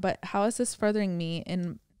farm, but how is this furthering me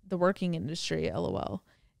in the working industry, LOL?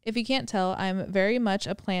 If you can't tell, I'm very much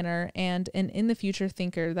a planner and an in-the-future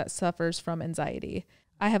thinker that suffers from anxiety.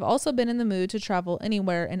 I have also been in the mood to travel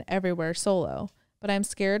anywhere and everywhere solo, but I'm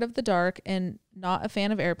scared of the dark and not a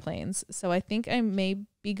fan of airplanes, so I think I may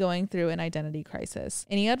be going through an identity crisis.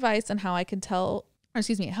 Any advice on how I can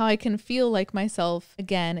feel like myself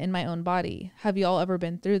again in my own body? Have you all ever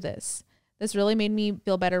been through this? This really made me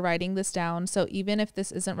feel better writing this down, so even if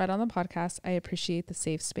this isn't read on the podcast, I appreciate the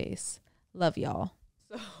safe space. Love y'all.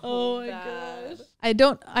 Oh my gosh.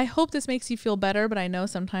 I hope this makes you feel better, but I know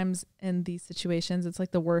sometimes in these situations, it's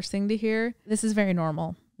like the worst thing to hear. This is very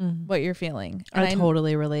normal, what you're feeling. And I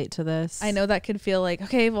totally relate to this. I know that could feel like,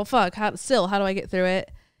 okay, well, fuck, how do I get through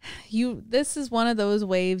it? This is one of those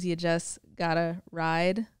waves you just gotta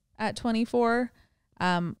ride at 24.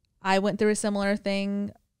 I went through a similar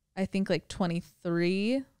thing, I think like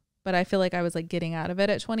 23, but I feel like I was like getting out of it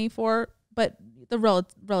at 24, but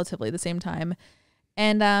relatively the same time.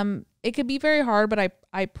 And it could be very hard, but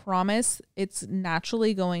I promise it's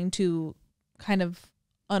naturally going to kind of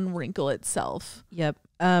unwrinkle itself. Yep.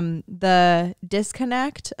 The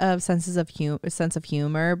disconnect of sense of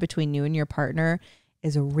humor between you and your partner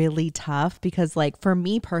is really tough because, like, for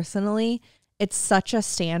me personally, it's such a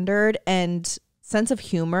standard, and sense of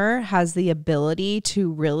humor has the ability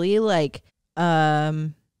to really like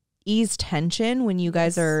ease tension when you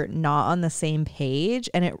guys are not on the same page,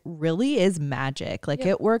 and it really is magic. Like,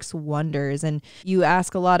 it works wonders. And you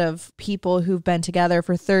ask a lot of people who've been together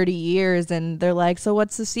for 30 years and they're like, so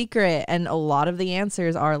what's the secret? And a lot of the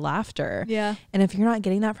answers are laughter. Yeah. And if you're not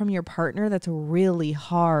getting that from your partner, that's really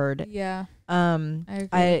hard. Yeah. I agree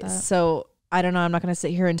with that. So I don't know, I'm not going to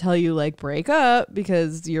sit here and tell you like break up,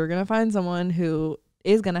 because you're going to find someone who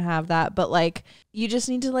is going to have that, but like you just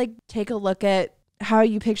need to like take a look at how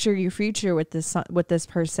you picture your future with this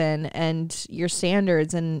person and your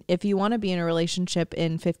standards. And if you want to be in a relationship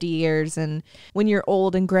in 50 years and when you're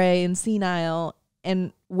old and gray and senile,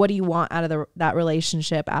 And what do you want out of that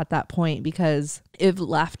relationship at that point? Because if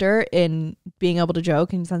laughter and being able to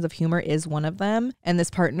joke and sense of humor is one of them, and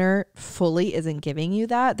this partner fully isn't giving you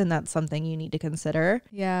that, then that's something you need to consider.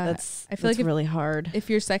 Yeah. I feel like really hard. If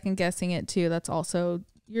you're second guessing it too, that's also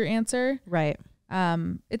your answer. Right.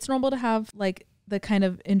 It's normal to have like the kind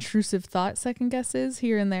of intrusive thought second guesses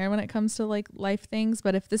here and there when it comes to like life things.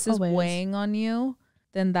 But if this is weighing on you,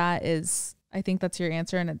 then I think that's your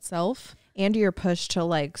answer in itself. And your push to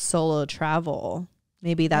like solo travel.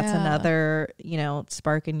 Maybe that's another,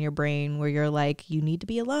 spark in your brain where you're like, you need to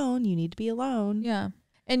be alone. You need to be alone. Yeah.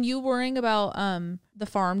 And you worrying about the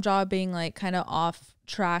farm job being like kind of off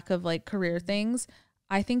track of like career things.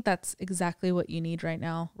 I think that's exactly what you need right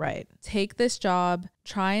now. Right. Take this job,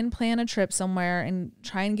 try and plan a trip somewhere and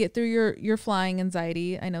try and get through your flying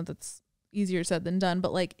anxiety. I know that's easier said than done,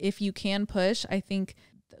 but like if you can push, I think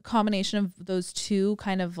the combination of those two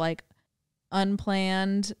kind of like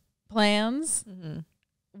unplanned plans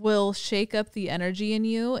will shake up the energy in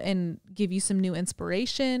you and give you some new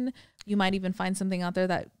inspiration. You might even find something out there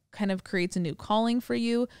that kind of creates a new calling for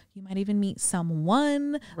you. You might even meet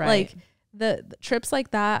someone. Right. Like the trips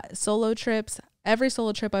like that, solo trips, every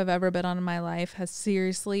solo trip I've ever been on in my life has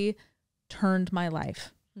seriously turned my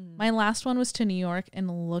life. My last one was to New York,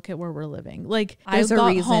 and look at where we're living. Like I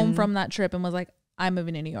got home from that trip and was like, I'm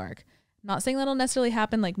moving to New York. Not saying that'll necessarily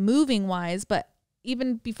happen like moving wise, but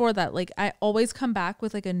even before that, like I always come back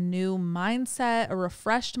with like a new mindset, a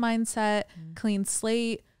refreshed mindset, clean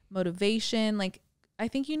slate, motivation. Like I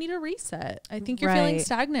think you need a reset. I think you're feeling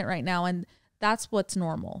stagnant right now, and that's what's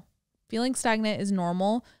normal. Feeling stagnant is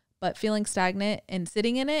normal, but feeling stagnant and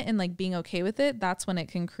sitting in it and like being okay with it, that's when it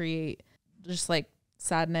can create just like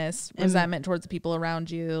sadness, resentment towards the people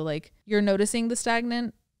around you. Like you're noticing the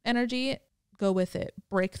stagnant energy, go with it,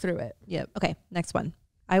 break through it. Yep. Okay, next one.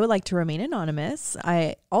 I would like to remain anonymous.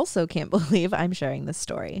 I also can't believe I'm sharing this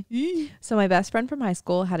story. So my best friend from high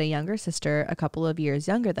school had a younger sister a couple of years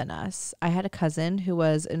younger than us. I had a cousin who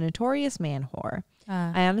was a notorious man whore.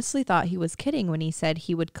 I honestly thought he was kidding when he said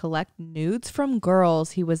he would collect nudes from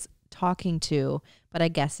girls he was talking to, but I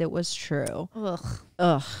guess it was true.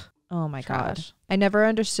 Ugh. Oh my gosh. I never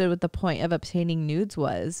understood what the point of obtaining nudes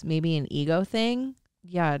was. Maybe an ego thing?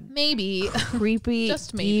 Yeah. Maybe. Creepy.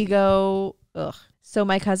 Just maybe. Ego. Ugh. So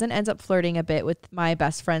my cousin ends up flirting a bit with my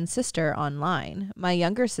best friend's sister online. My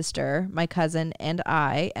younger sister, my cousin, and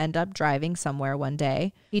I end up driving somewhere one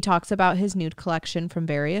day. He talks about his nude collection from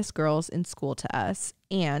various girls in school to us,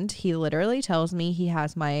 and he literally tells me he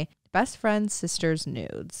has my best friend's sister's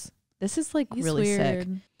nudes. This is like really sick.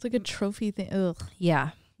 It's like a trophy thing. Ugh.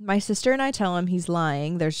 Yeah. My sister and I tell him he's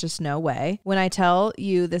lying. There's just no way. When I tell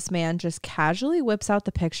you this man just casually whips out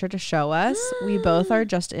the picture to show us, we both are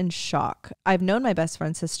just in shock. I've known my best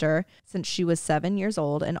friend's sister since she was 7 years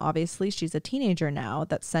old, and obviously she's a teenager now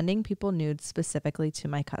that's sending people nudes specifically to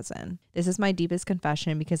my cousin. This is my deepest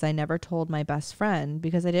confession because I never told my best friend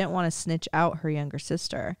because I didn't want to snitch out her younger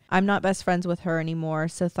sister. I'm not best friends with her anymore,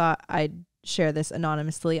 so thought I'd share this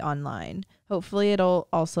anonymously online. Hopefully it'll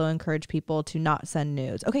also encourage people to not send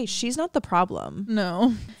nudes. Okay, she's not the problem.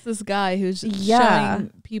 No, it's this guy who's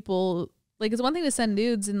showing people. Like, it's one thing to send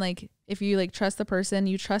nudes, and like if you like trust the person,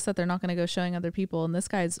 you trust that they're not going to go showing other people, and this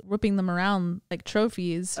guy's whipping them around like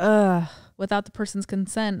trophies without the person's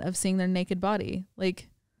consent of seeing their naked body. Like,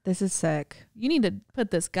 this is sick. You need to put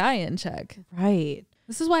this guy in check. Right.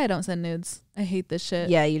 This is why I don't send nudes. I hate this shit.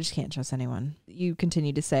 Yeah, you just can't trust anyone. You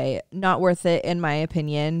continue to say, not worth it in my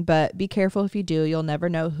opinion, but be careful if you do. You'll never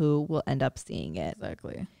know who will end up seeing it.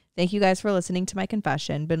 Exactly. Thank you guys for listening to my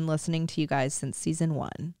confession. Been listening to you guys since season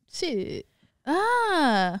 1. Shit.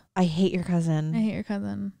 I hate your cousin. I hate your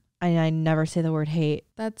cousin. I never say the word hate.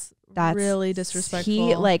 That's really disrespectful.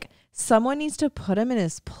 He, like, someone needs to put him in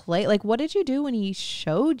his place. Like, what did you do when he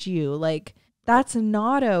showed you? Like, that's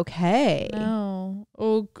not okay. No.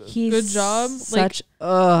 Oh, good job. Such,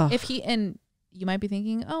 like, if he, and you might be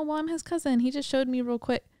thinking, oh, well, I'm his cousin. He just showed me real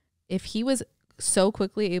quick. If he was so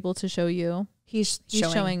quickly able to show you, he's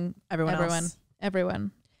showing everyone.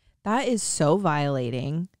 That is so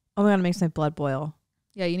violating. Oh my God, it makes my blood boil.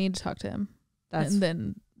 Yeah, you need to talk to him. And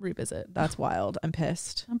then revisit. That's wild. I'm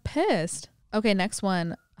pissed. Okay, next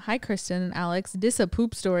one. Hi, Kristen and Alex. Dis a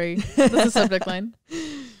poop story. That's the subject line.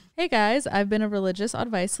 Hey guys, I've been a religious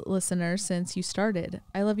Oddvice listener since you started.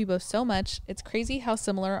 I love you both so much. It's crazy how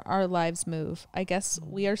similar our lives move. I guess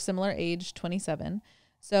we are similar age, 27,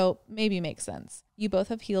 so maybe makes sense. You both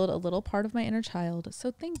have healed a little part of my inner child,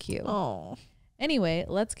 so thank you. Oh. Anyway,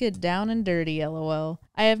 let's get down and dirty, LOL.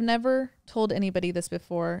 I have never told anybody this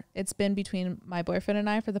before. It's been between my boyfriend and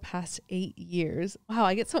I for the past 8 years. Wow,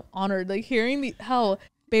 I get so honored like hearing how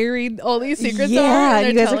buried all these secrets are. Yeah,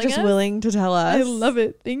 you guys are just willing to tell us. I love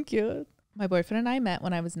it. Thank you. My boyfriend and I met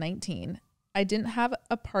when I was 19. I didn't have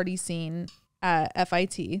a party scene at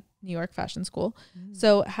FIT, New York Fashion School,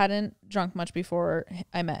 so hadn't drunk much before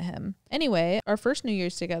I met him. Anyway, our first New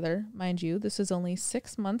Year's together, mind you, this was only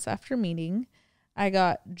 6 months after meeting. I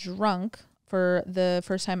got drunk for the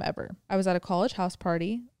first time ever. I was at a college house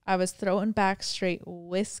party. I was throwing back straight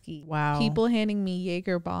whiskey. Wow. People handing me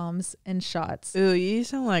Jaeger bombs and shots. Ooh, you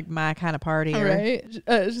sound like my kind of party. Right?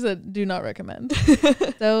 She said, do not recommend.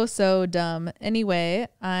 So dumb. Anyway,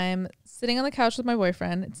 I'm sitting on the couch with my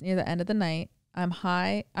boyfriend. It's near the end of the night. I'm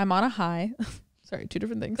on a high. Sorry, two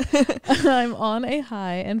different things. I'm on a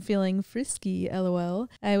high and feeling frisky, LOL.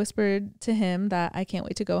 I whispered to him that I can't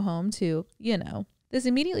wait to go home to, This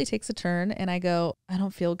immediately takes a turn and I go, I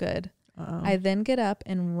don't feel good. Uh-oh. I then get up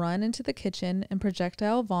and run into the kitchen and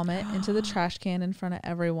projectile vomit into the trash can in front of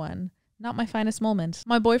everyone. Not my finest moment.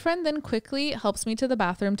 My boyfriend then quickly helps me to the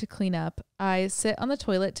bathroom to clean up. I sit on the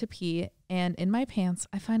toilet to pee, and in my pants,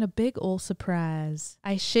 I find a big ol' surprise.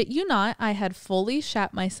 I shit you not, I had fully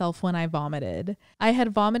shat myself when I vomited. I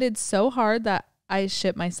had vomited so hard that I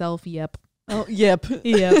shit myself, yep. Oh, yep.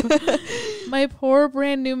 Yep. My poor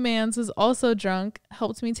brand new mans was also drunk,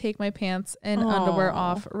 helped me take my pants and underwear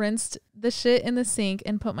off, rinsed the shit in the sink,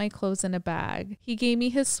 and put my clothes in a bag. He gave me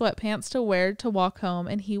his sweatpants to wear to walk home,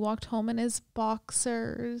 and he walked home in his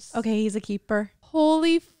boxers. Okay, he's a keeper.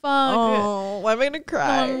 Holy fuck. Oh, why am I going to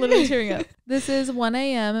cry? No, I'm literally tearing up. This is 1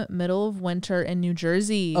 a.m., middle of winter in New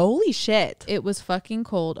Jersey. Holy shit. It was fucking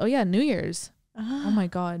cold. Oh, yeah, New Year's. Oh, my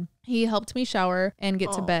God. He helped me shower and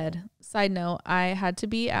get to bed. Side note, I had to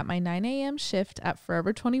be at my 9 a.m. shift at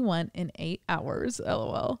Forever 21 in 8 hours,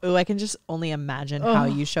 LOL. Oh, I can just only imagine how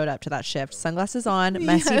you showed up to that shift. Sunglasses on,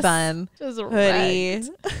 messy bun, hoodie.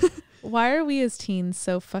 Why are we as teens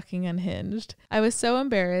so fucking unhinged? I was so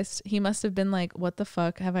embarrassed. He must have been like, what the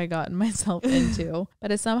fuck have I gotten myself into?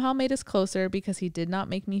 But it somehow made us closer because he did not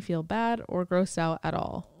make me feel bad or grossed out at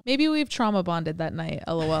all. Maybe we've trauma bonded that night,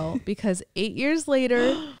 LOL, because 8 years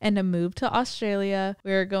later and a move to Australia,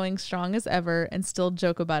 we are going strong as ever and still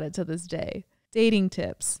joke about it to this day. Dating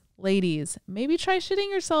tips. Ladies, maybe try shitting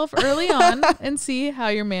yourself early on and see how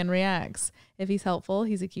your man reacts. If he's helpful,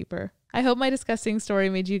 he's a keeper. I hope my disgusting story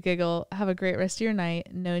made you giggle. Have a great rest of your night.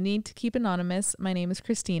 No need to keep anonymous. My name is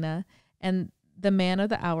Christina, and the man of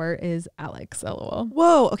the hour is Alex, LOL.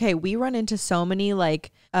 Whoa, okay. We run into so many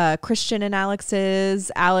like Christian and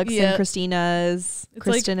Alex's, Alex and Christina's, it's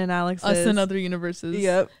Kristen like and Alex's. Us in other universes.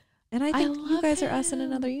 Yep. And I think you guys are us in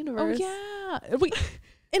another universe. Oh, yeah. Wait,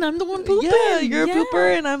 and I'm the one pooping. Yeah, you're a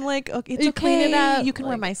pooper, and I'm like, okay, it's you okay. Clean it up. You can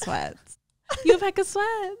wear my sweats. You pack a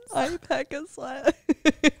sweats. I pack a sweat.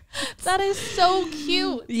 That is so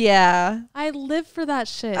cute. Yeah. I live for that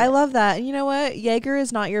shit. I love that. And you know what? Jaeger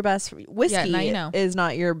is not your best whiskey. Yeah, now you know. Is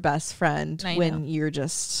not your best friend when you're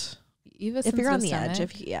just if you're on the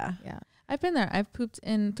edge. Yeah. I've been there. I've pooped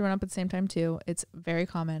and thrown up at the same time too. It's very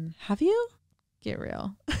common. Have you? Get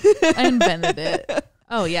real. I invented it.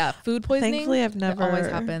 Oh yeah, food poisoning. Thankfully, I've never. It always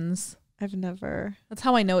happens. I've never. That's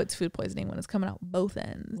how I know it's food poisoning, when it's coming out both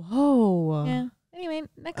ends. Whoa. Yeah. Anyway,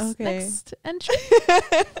 next entry.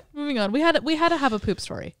 Moving on. We had to have a poop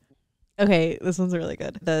story. Okay, this one's really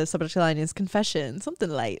good. The subject line is confession,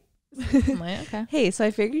 something light. Okay. Hey, so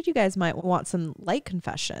I figured you guys might want some light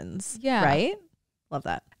confessions. Yeah. Right? Love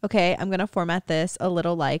that. Okay, I'm going to format this a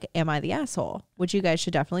little like Am I the Asshole? Which you guys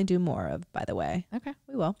should definitely do more of, by the way. Okay.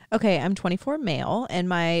 We will. Okay, I'm 24 male, and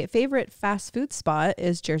my favorite fast food spot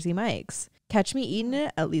is Jersey Mike's. Catch me eating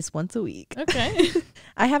it at least once a week. Okay.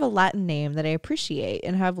 I have a Latin name that I appreciate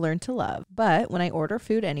and have learned to love. But when I order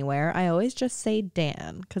food anywhere, I always just say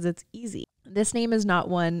Dan because it's easy. This name is not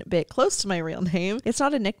one bit close to my real name. It's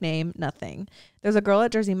not a nickname, nothing. There's a girl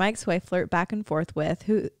at Jersey Mike's who I flirt back and forth with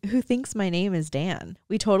who thinks my name is Dan.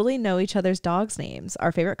 We totally know each other's dogs' names,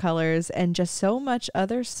 our favorite colors, and just so much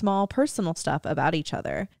other small personal stuff about each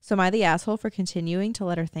other. So am I the asshole for continuing to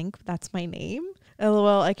let her think that's my name?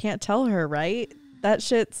 LOL, I can't tell her, right? That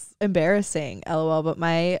shit's embarrassing, LOL, but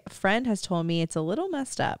my friend has told me it's a little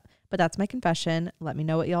messed up. But that's my confession. Let me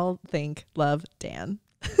know what y'all think. Love, Dan.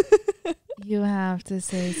 You have to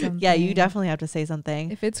say something. Yeah, you definitely have to say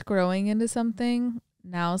something. If it's growing into something,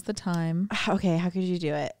 now's the time. Okay, how could you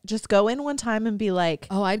do it? Just go in one time and be like...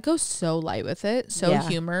 Oh, I'd go so light with it. So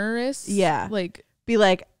humorous. Yeah. Like... Be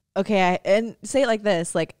like, okay, and say it like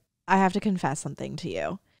this. Like, I have to confess something to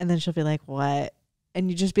you. And then she'll be like, what? And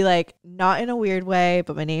you just be like, not in a weird way,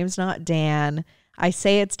 but my name's not Dan. I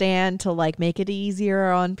say it's Dan to like make it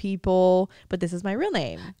easier on people, but this is my real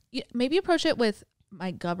name. Maybe approach it with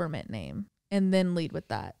my government name and then lead with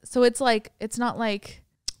that. So it's like, it's not like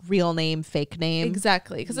real name, fake name.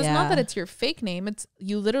 Exactly. Because it's not that it's your fake name. It's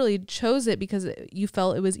you literally chose it because you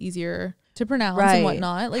felt it was easier to pronounce and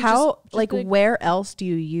whatnot. Like how, just like where else do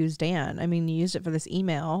you use Dan? I mean, you used it for this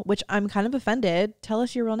email, which I'm kind of offended. Tell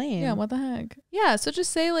us your real name. Yeah, what the heck? Yeah, so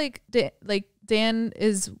just say like Dan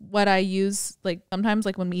is what I use like sometimes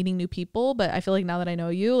like when meeting new people, but I feel like now that I know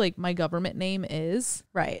you, like my government name is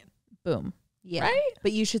boom. Yeah. Right?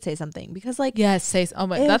 But you should say something because like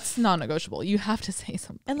that's non-negotiable. You have to say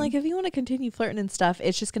something. And like if you want to continue flirting and stuff,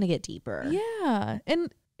 it's just going to get deeper. Yeah.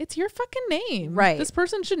 And it's your fucking name. Right. This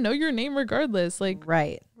person should know your name regardless. Like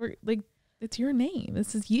like it's your name.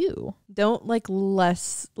 This is you. Don't like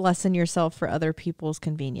lessen yourself for other people's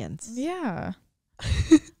convenience. Yeah.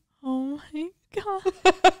 Oh my God.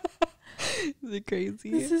 Is it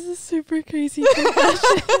crazy? This is a super crazy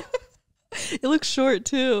confession. It looks short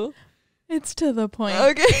too. It's to the point.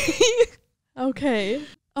 Okay. Okay.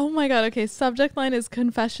 Oh my God. Okay. Subject line is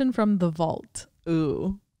confession from the vault.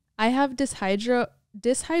 Ooh. I have dyshydrotic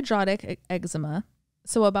eczema.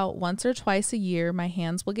 So about once or twice a year, my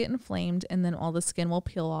hands will get inflamed and then all the skin will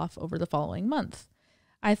peel off over the following month.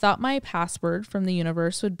 I thought my password from the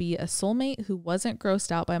universe would be a soulmate who wasn't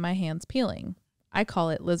grossed out by my hands peeling. I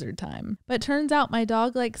call it lizard time. But turns out my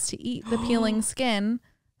dog likes to eat the peeling skin.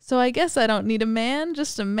 So I guess I don't need a man,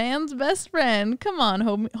 just a man's best friend. Come on,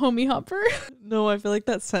 homie hopper. No, I feel like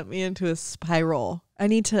that sent me into a spiral. I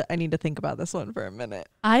need to think about this one for a minute.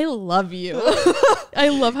 I love you. I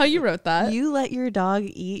love how you wrote that. You let your dog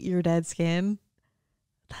eat your dead skin?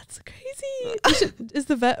 That's crazy. Is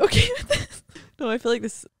the vet okay with this? No, I feel like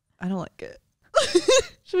this. I don't like it.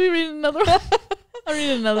 Should we read another one? I'll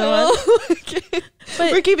read another one. Okay.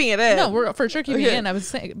 But we're keeping it in. No, we're for sure keeping it in. I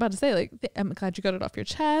was about to say, like, I'm glad you got it off your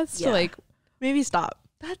chest. Yeah. Like, maybe stop.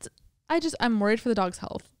 I'm worried for the dog's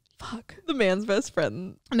health. Fuck. The man's best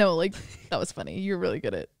friend. No, like, that was funny. You're really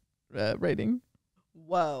good at writing.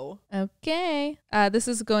 Whoa. Okay. This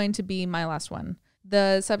is going to be my last one.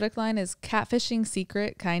 The subject line is catfishing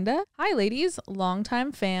secret, kinda. Hi, ladies.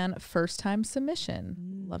 Longtime fan, first time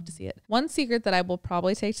submission. Love to see it. One secret that I will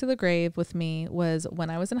probably take to the grave with me was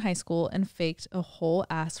when I was in high school and faked a whole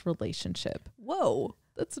ass relationship. Whoa.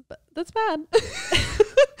 That's bad.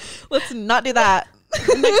 Let's not do that.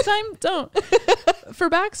 Next time, don't.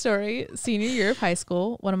 For backstory, senior year of high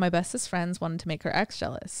school, one of my bestest friends wanted to make her ex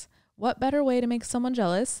jealous. What better way to make someone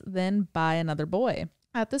jealous than by another boy?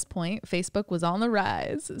 At this point, Facebook was on the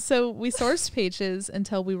rise, so we sourced pages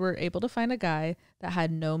until we were able to find a guy that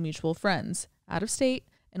had no mutual friends, out of state,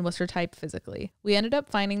 and was her type physically. We ended up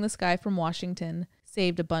finding this guy from Washington,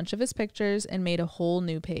 saved a bunch of his pictures, and made a whole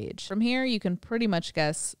new page. From here, you can pretty much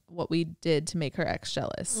guess what we did to make her ex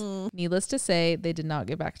jealous. Needless to say, they did not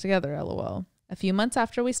get back together, lol. A few months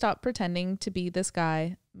after we stopped pretending to be this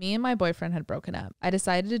guy, me and my boyfriend had broken up. I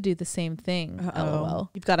decided to do the same thing, lol.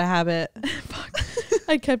 You've got to have it. Fuck.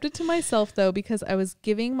 I kept it to myself though because I was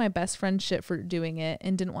giving my best friend shit for doing it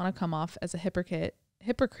and didn't want to come off as a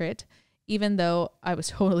hypocrite, even though I was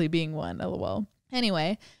totally being one, lol.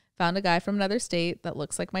 Anyway, found a guy from another state that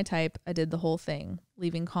looks like my type. I did the whole thing,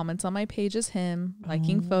 leaving comments on my page as him,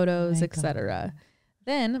 liking photos, etc.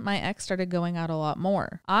 Then my ex started going out a lot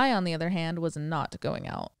more. I, on the other hand, was not going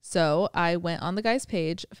out. So I went on the guy's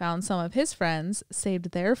page, found some of his friends,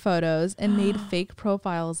 saved their photos, and made fake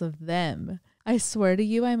profiles of them. I swear to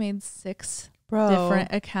you, I made 6 different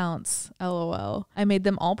accounts. LOL. I made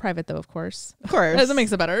them all private though, of course. Of course. That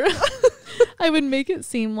makes it better. I would make it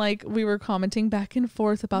seem like we were commenting back and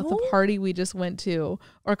forth about the party we just went to,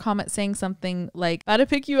 or comment saying something like, about to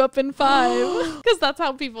pick you up in 5. Because that's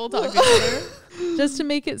how people talk to each other. Just to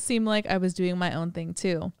make it seem like I was doing my own thing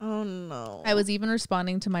too. Oh no. I was even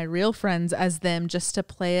responding to my real friends as them just to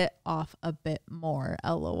play it off a bit more.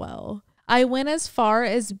 LOL. I went as far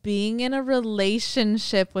as being in a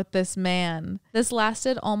relationship with this man. This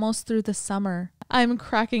lasted almost through the summer. I'm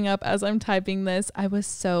cracking up as I'm typing this. I was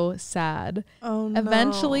so sad. Oh no.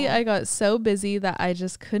 Eventually, I got so busy that I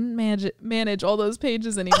just couldn't manage all those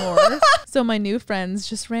pages anymore. So my new friends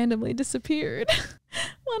just randomly disappeared.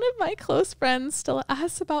 One of my close friends still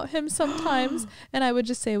asks about him sometimes, and I would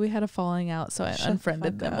just say we had a falling out, so I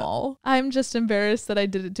unfriended them all. I'm just embarrassed that I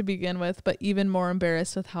did it to begin with, but even more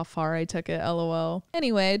embarrassed with how far I took it, lol.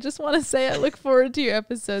 Anyway, I just want to say I look forward to your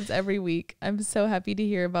episodes every week. I'm so happy to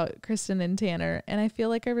hear about Kristen and Tanner, and I feel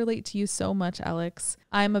like I relate to you so much, Alex.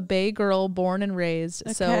 I'm a Bay girl born and raised,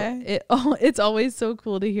 so it's always so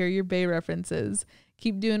cool to hear your Bay references.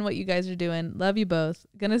 Keep doing what you guys are doing. Love you both.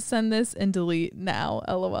 Gonna send this and delete now.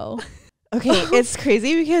 LOL. Okay, it's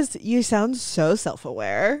crazy because you sound so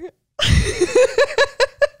self-aware.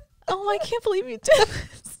 Oh, I can't believe you did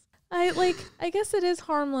this. I guess it is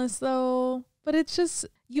harmless though, but it's just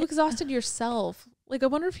you exhausted yourself. Like, I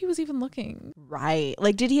wonder if he was even looking. Right.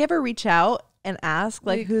 Like, did he ever reach out and ask,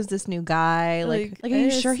 like who's this new guy? Like are you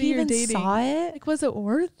sure he even saw it? Like, was it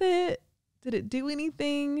worth it? Did it do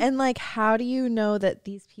anything? And like, how do you know that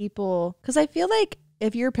these people, because I feel like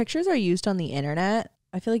if your pictures are used on the internet,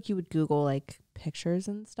 I feel like you would Google like pictures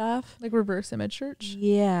and stuff. Like reverse image search?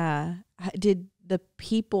 Yeah. Did the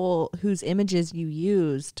people whose images you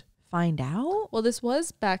used find out? Well, this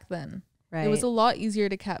was back then. Right. It was a lot easier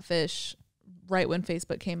to catfish right when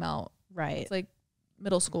Facebook came out. Right. It's like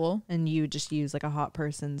middle school. And you just use like a hot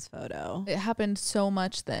person's photo. It happened so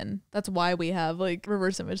much then. That's why we have like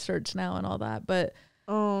reverse image search now and all that. But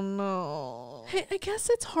oh no. I guess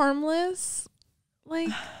it's harmless. Like,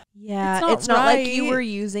 yeah, it's not like you were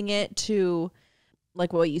using it to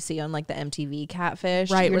like what you see on like the MTV Catfish.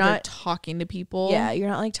 Right. You're not talking to people. Yeah. You're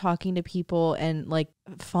not like talking to people and like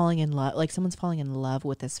falling in love. Like someone's falling in love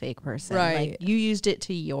with this fake person. Right. Like you used it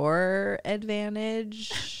to your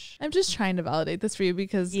advantage. I'm just trying to validate this for you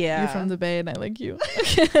because you're from the Bay and I like you.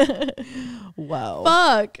 Whoa.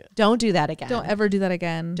 Fuck. Don't do that again. Don't ever do that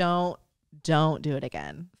again. Don't do it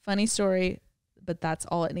again. Funny story, but that's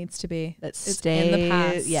all it needs to be. That stays in the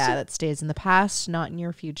past. Yeah, that stays in the past, not in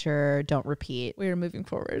your future. Don't repeat. We are moving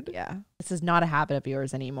forward. Yeah. This is not a habit of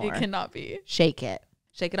yours anymore. It cannot be. Shake it.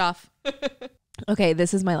 Shake it off. Okay,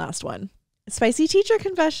 this is my last one. Spicy teacher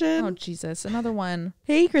confession. Oh, Jesus. Another one.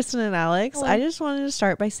 Hey, Kristen and Alex. Hello. I just wanted to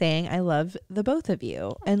start by saying I love the both of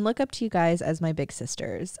you and look up to you guys as my big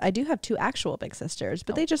sisters. I do have two actual big sisters,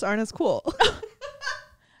 but they just aren't as cool.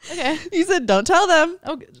 Okay. You said don't tell them.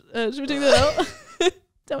 Okay. Should we take that out?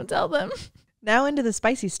 Don't tell them. Now into the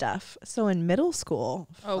spicy stuff. So in middle school,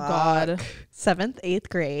 God, 7th, 8th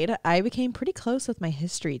grade, I became pretty close with my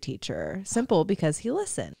history teacher. Simple because he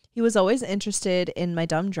listened. He was always interested in my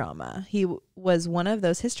dumb drama. He was one of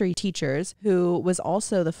those history teachers who was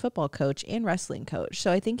also the football coach and wrestling coach.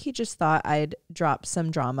 So I think he just thought I'd drop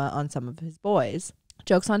some drama on some of his boys.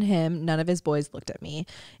 Joke's on him, none of his boys looked at me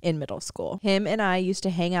in middle school. Him and I used to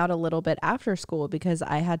hang out a little bit after school because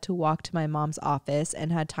I had to walk to my mom's office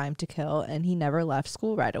and had time to kill, and he never left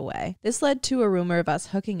school right away. This led to a rumor of us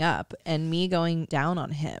hooking up and me going down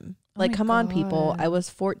on him. Like, come on, people. I was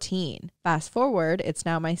 14. Fast forward, it's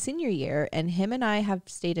now my senior year, and him and I have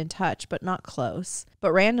stayed in touch, but not close.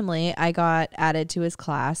 But randomly, I got added to his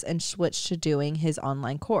class and switched to doing his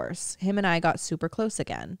online course. Him and I got super close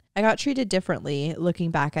again. I got treated differently looking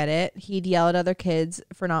back at it. He'd yell at other kids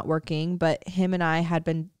for not working, but him and I had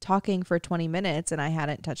been talking for 20 minutes and I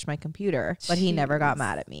hadn't touched my computer, but he never got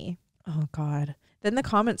mad at me. Oh, God. Then the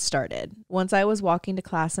comments started. Once I was walking to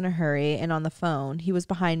class in a hurry and on the phone, he was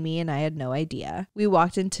behind me and I had no idea. We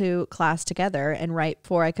walked into class together and right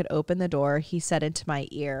before I could open the door, he said into my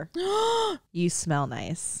ear, "You smell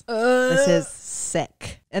nice. This is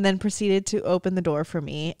sick." And then proceeded to open the door for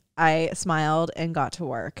me. I smiled and got to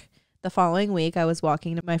work. The following week, I was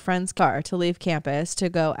walking to my friend's car to leave campus to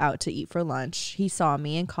go out to eat for lunch. He saw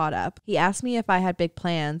me and caught up. He asked me if I had big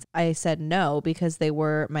plans. I said no because they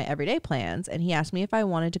were my everyday plans. And he asked me if I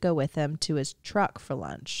wanted to go with him to his truck for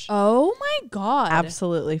lunch. Oh my God.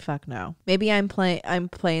 Absolutely fuck no. Maybe I'm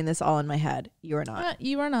playing this all in my head. You are not.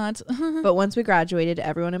 You are not. But once we graduated,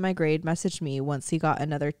 everyone in my grade messaged me once he got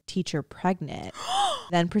another teacher pregnant.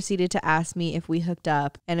 Then proceeded to ask me if we hooked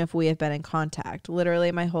up and if we have been in contact.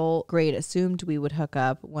 Literally, my whole grade assumed we would hook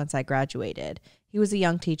up once I graduated. He was a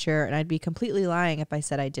young teacher, and I'd be completely lying if I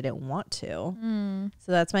said I didn't want to.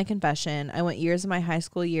 So that's my confession. I went years of my high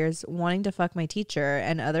school years wanting to fuck my teacher,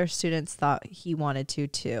 and other students thought he wanted to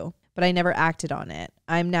too. But I never acted on it.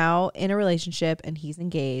 I'm now in a relationship and he's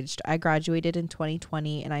engaged. I graduated in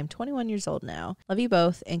 2020 and I'm 21 years old now. Love you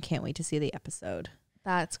both and can't wait to see the episode.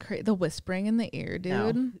 That's crazy. The whispering in the ear,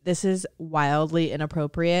 dude. No, this is wildly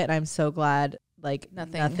inappropriate. And I'm so glad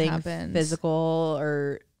nothing happened. Physical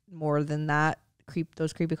or more than that.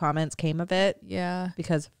 Those creepy comments came of it. Yeah.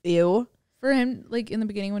 Because ew. For him, like in the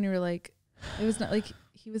beginning when you were like, it was not like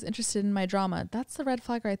he was interested in my drama. That's the red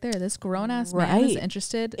flag right there. This grown ass man is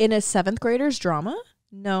interested in a 7th grader's drama.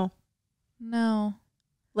 No,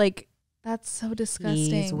 like that's so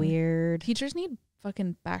disgusting. He's weird. Teachers need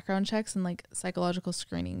fucking background checks and like psychological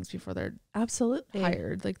screenings before they're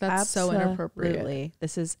hired. Like that's so inappropriate.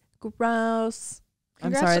 This is gross.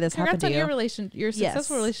 I'm sorry this happened to you. Your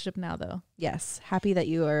successful relationship now, though. Yes. Happy that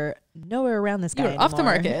you are nowhere around this guy anymore. Off the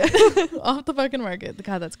market. Off the fucking market.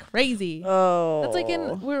 God, that's crazy. Oh. That's like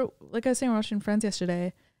I was saying, we're watching Friends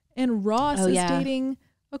yesterday, and Ross is dating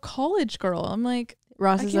a college girl. I'm like,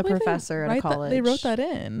 Ross is a professor at a college. They wrote that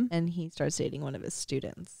in. And he starts dating one of his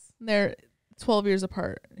students. They're 12 years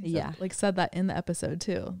apart. He said that in the episode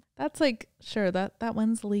too. That's like, sure, that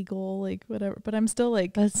one's legal, like whatever. But I'm still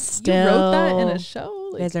like, but still, you wrote that in a show.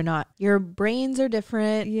 Like, you guys are not. Your brains are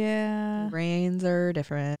different. Yeah. Brains are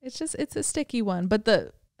different. It's a sticky one. But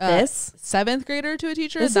the this 7th grader to a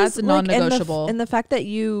teacher, that's non-negotiable. And the fact that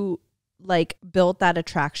you like built that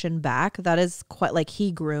attraction back, that is quite like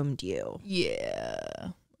he groomed you. Yeah.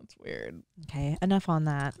 Weird. Okay, enough on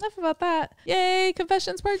that. Enough about that. Yay,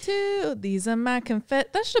 Confessions Part 2. These are my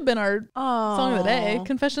that should have been our song of the day.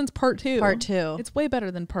 Confessions Part 2. Part 2. It's way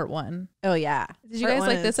better than Part 1. Oh yeah. Did you guys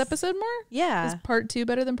like this episode more? Yeah. Is Part 2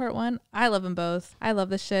 better than Part 1? I love them both. I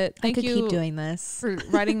love this shit. Thank you. Keep doing this. For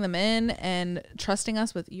writing them in and trusting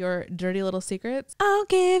us with your dirty little secrets. I'll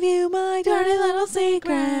give you my dirty little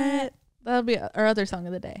secret. That'll be our other song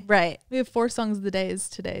of the day. Right. We have 4 songs of the days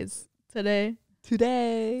today.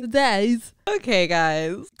 Today's. Okay,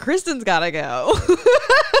 guys. Kristen's gotta go.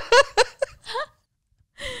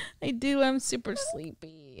 I do. I'm super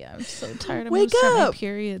sleepy. I'm so tired. I'm Wake gonna start up. My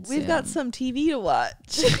period soon. We've got some TV to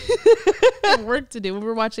watch. Work to do.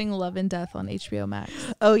 We're watching Love and Death on HBO Max.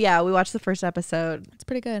 Oh yeah, we watched the first episode. It's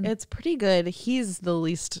pretty good. It's pretty good. He's the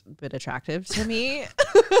least bit attractive to me.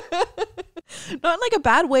 Not in like a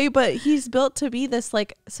bad way, but he's built to be this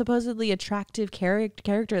like supposedly attractive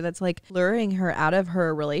character that's like luring her out of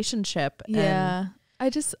her relationship. Yeah.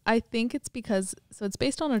 I think it's because, so it's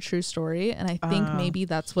based on a true story, and I think maybe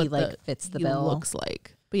that's what like fits the bill looks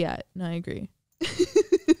like. But yeah, no, I agree.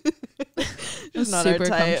 I'm not super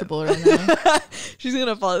comfortable right now. She's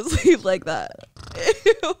gonna fall asleep like that.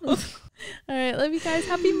 All right, love you guys.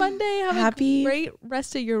 Happy Monday. Have a great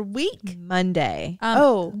rest of your week. Monday.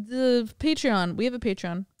 The Patreon. We have a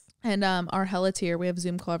Patreon. And our Hella tier, we have a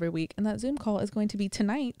Zoom call every week. And that Zoom call is going to be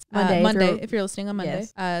tonight. Monday, if you're listening on Monday.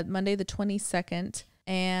 Yes. Monday the 22nd.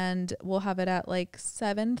 And we'll have it at like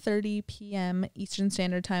 7:30 p.m. Eastern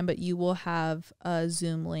Standard Time. But you will have a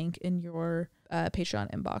Zoom link in your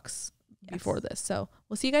Patreon inbox before this. So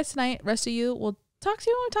we'll see you guys tonight. Rest of you, we'll talk to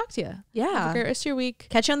you when we talk to you. Yeah. Have a great rest of your week.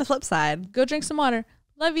 Catch you on the flip side. Go drink some water.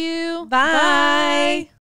 Love you. Bye.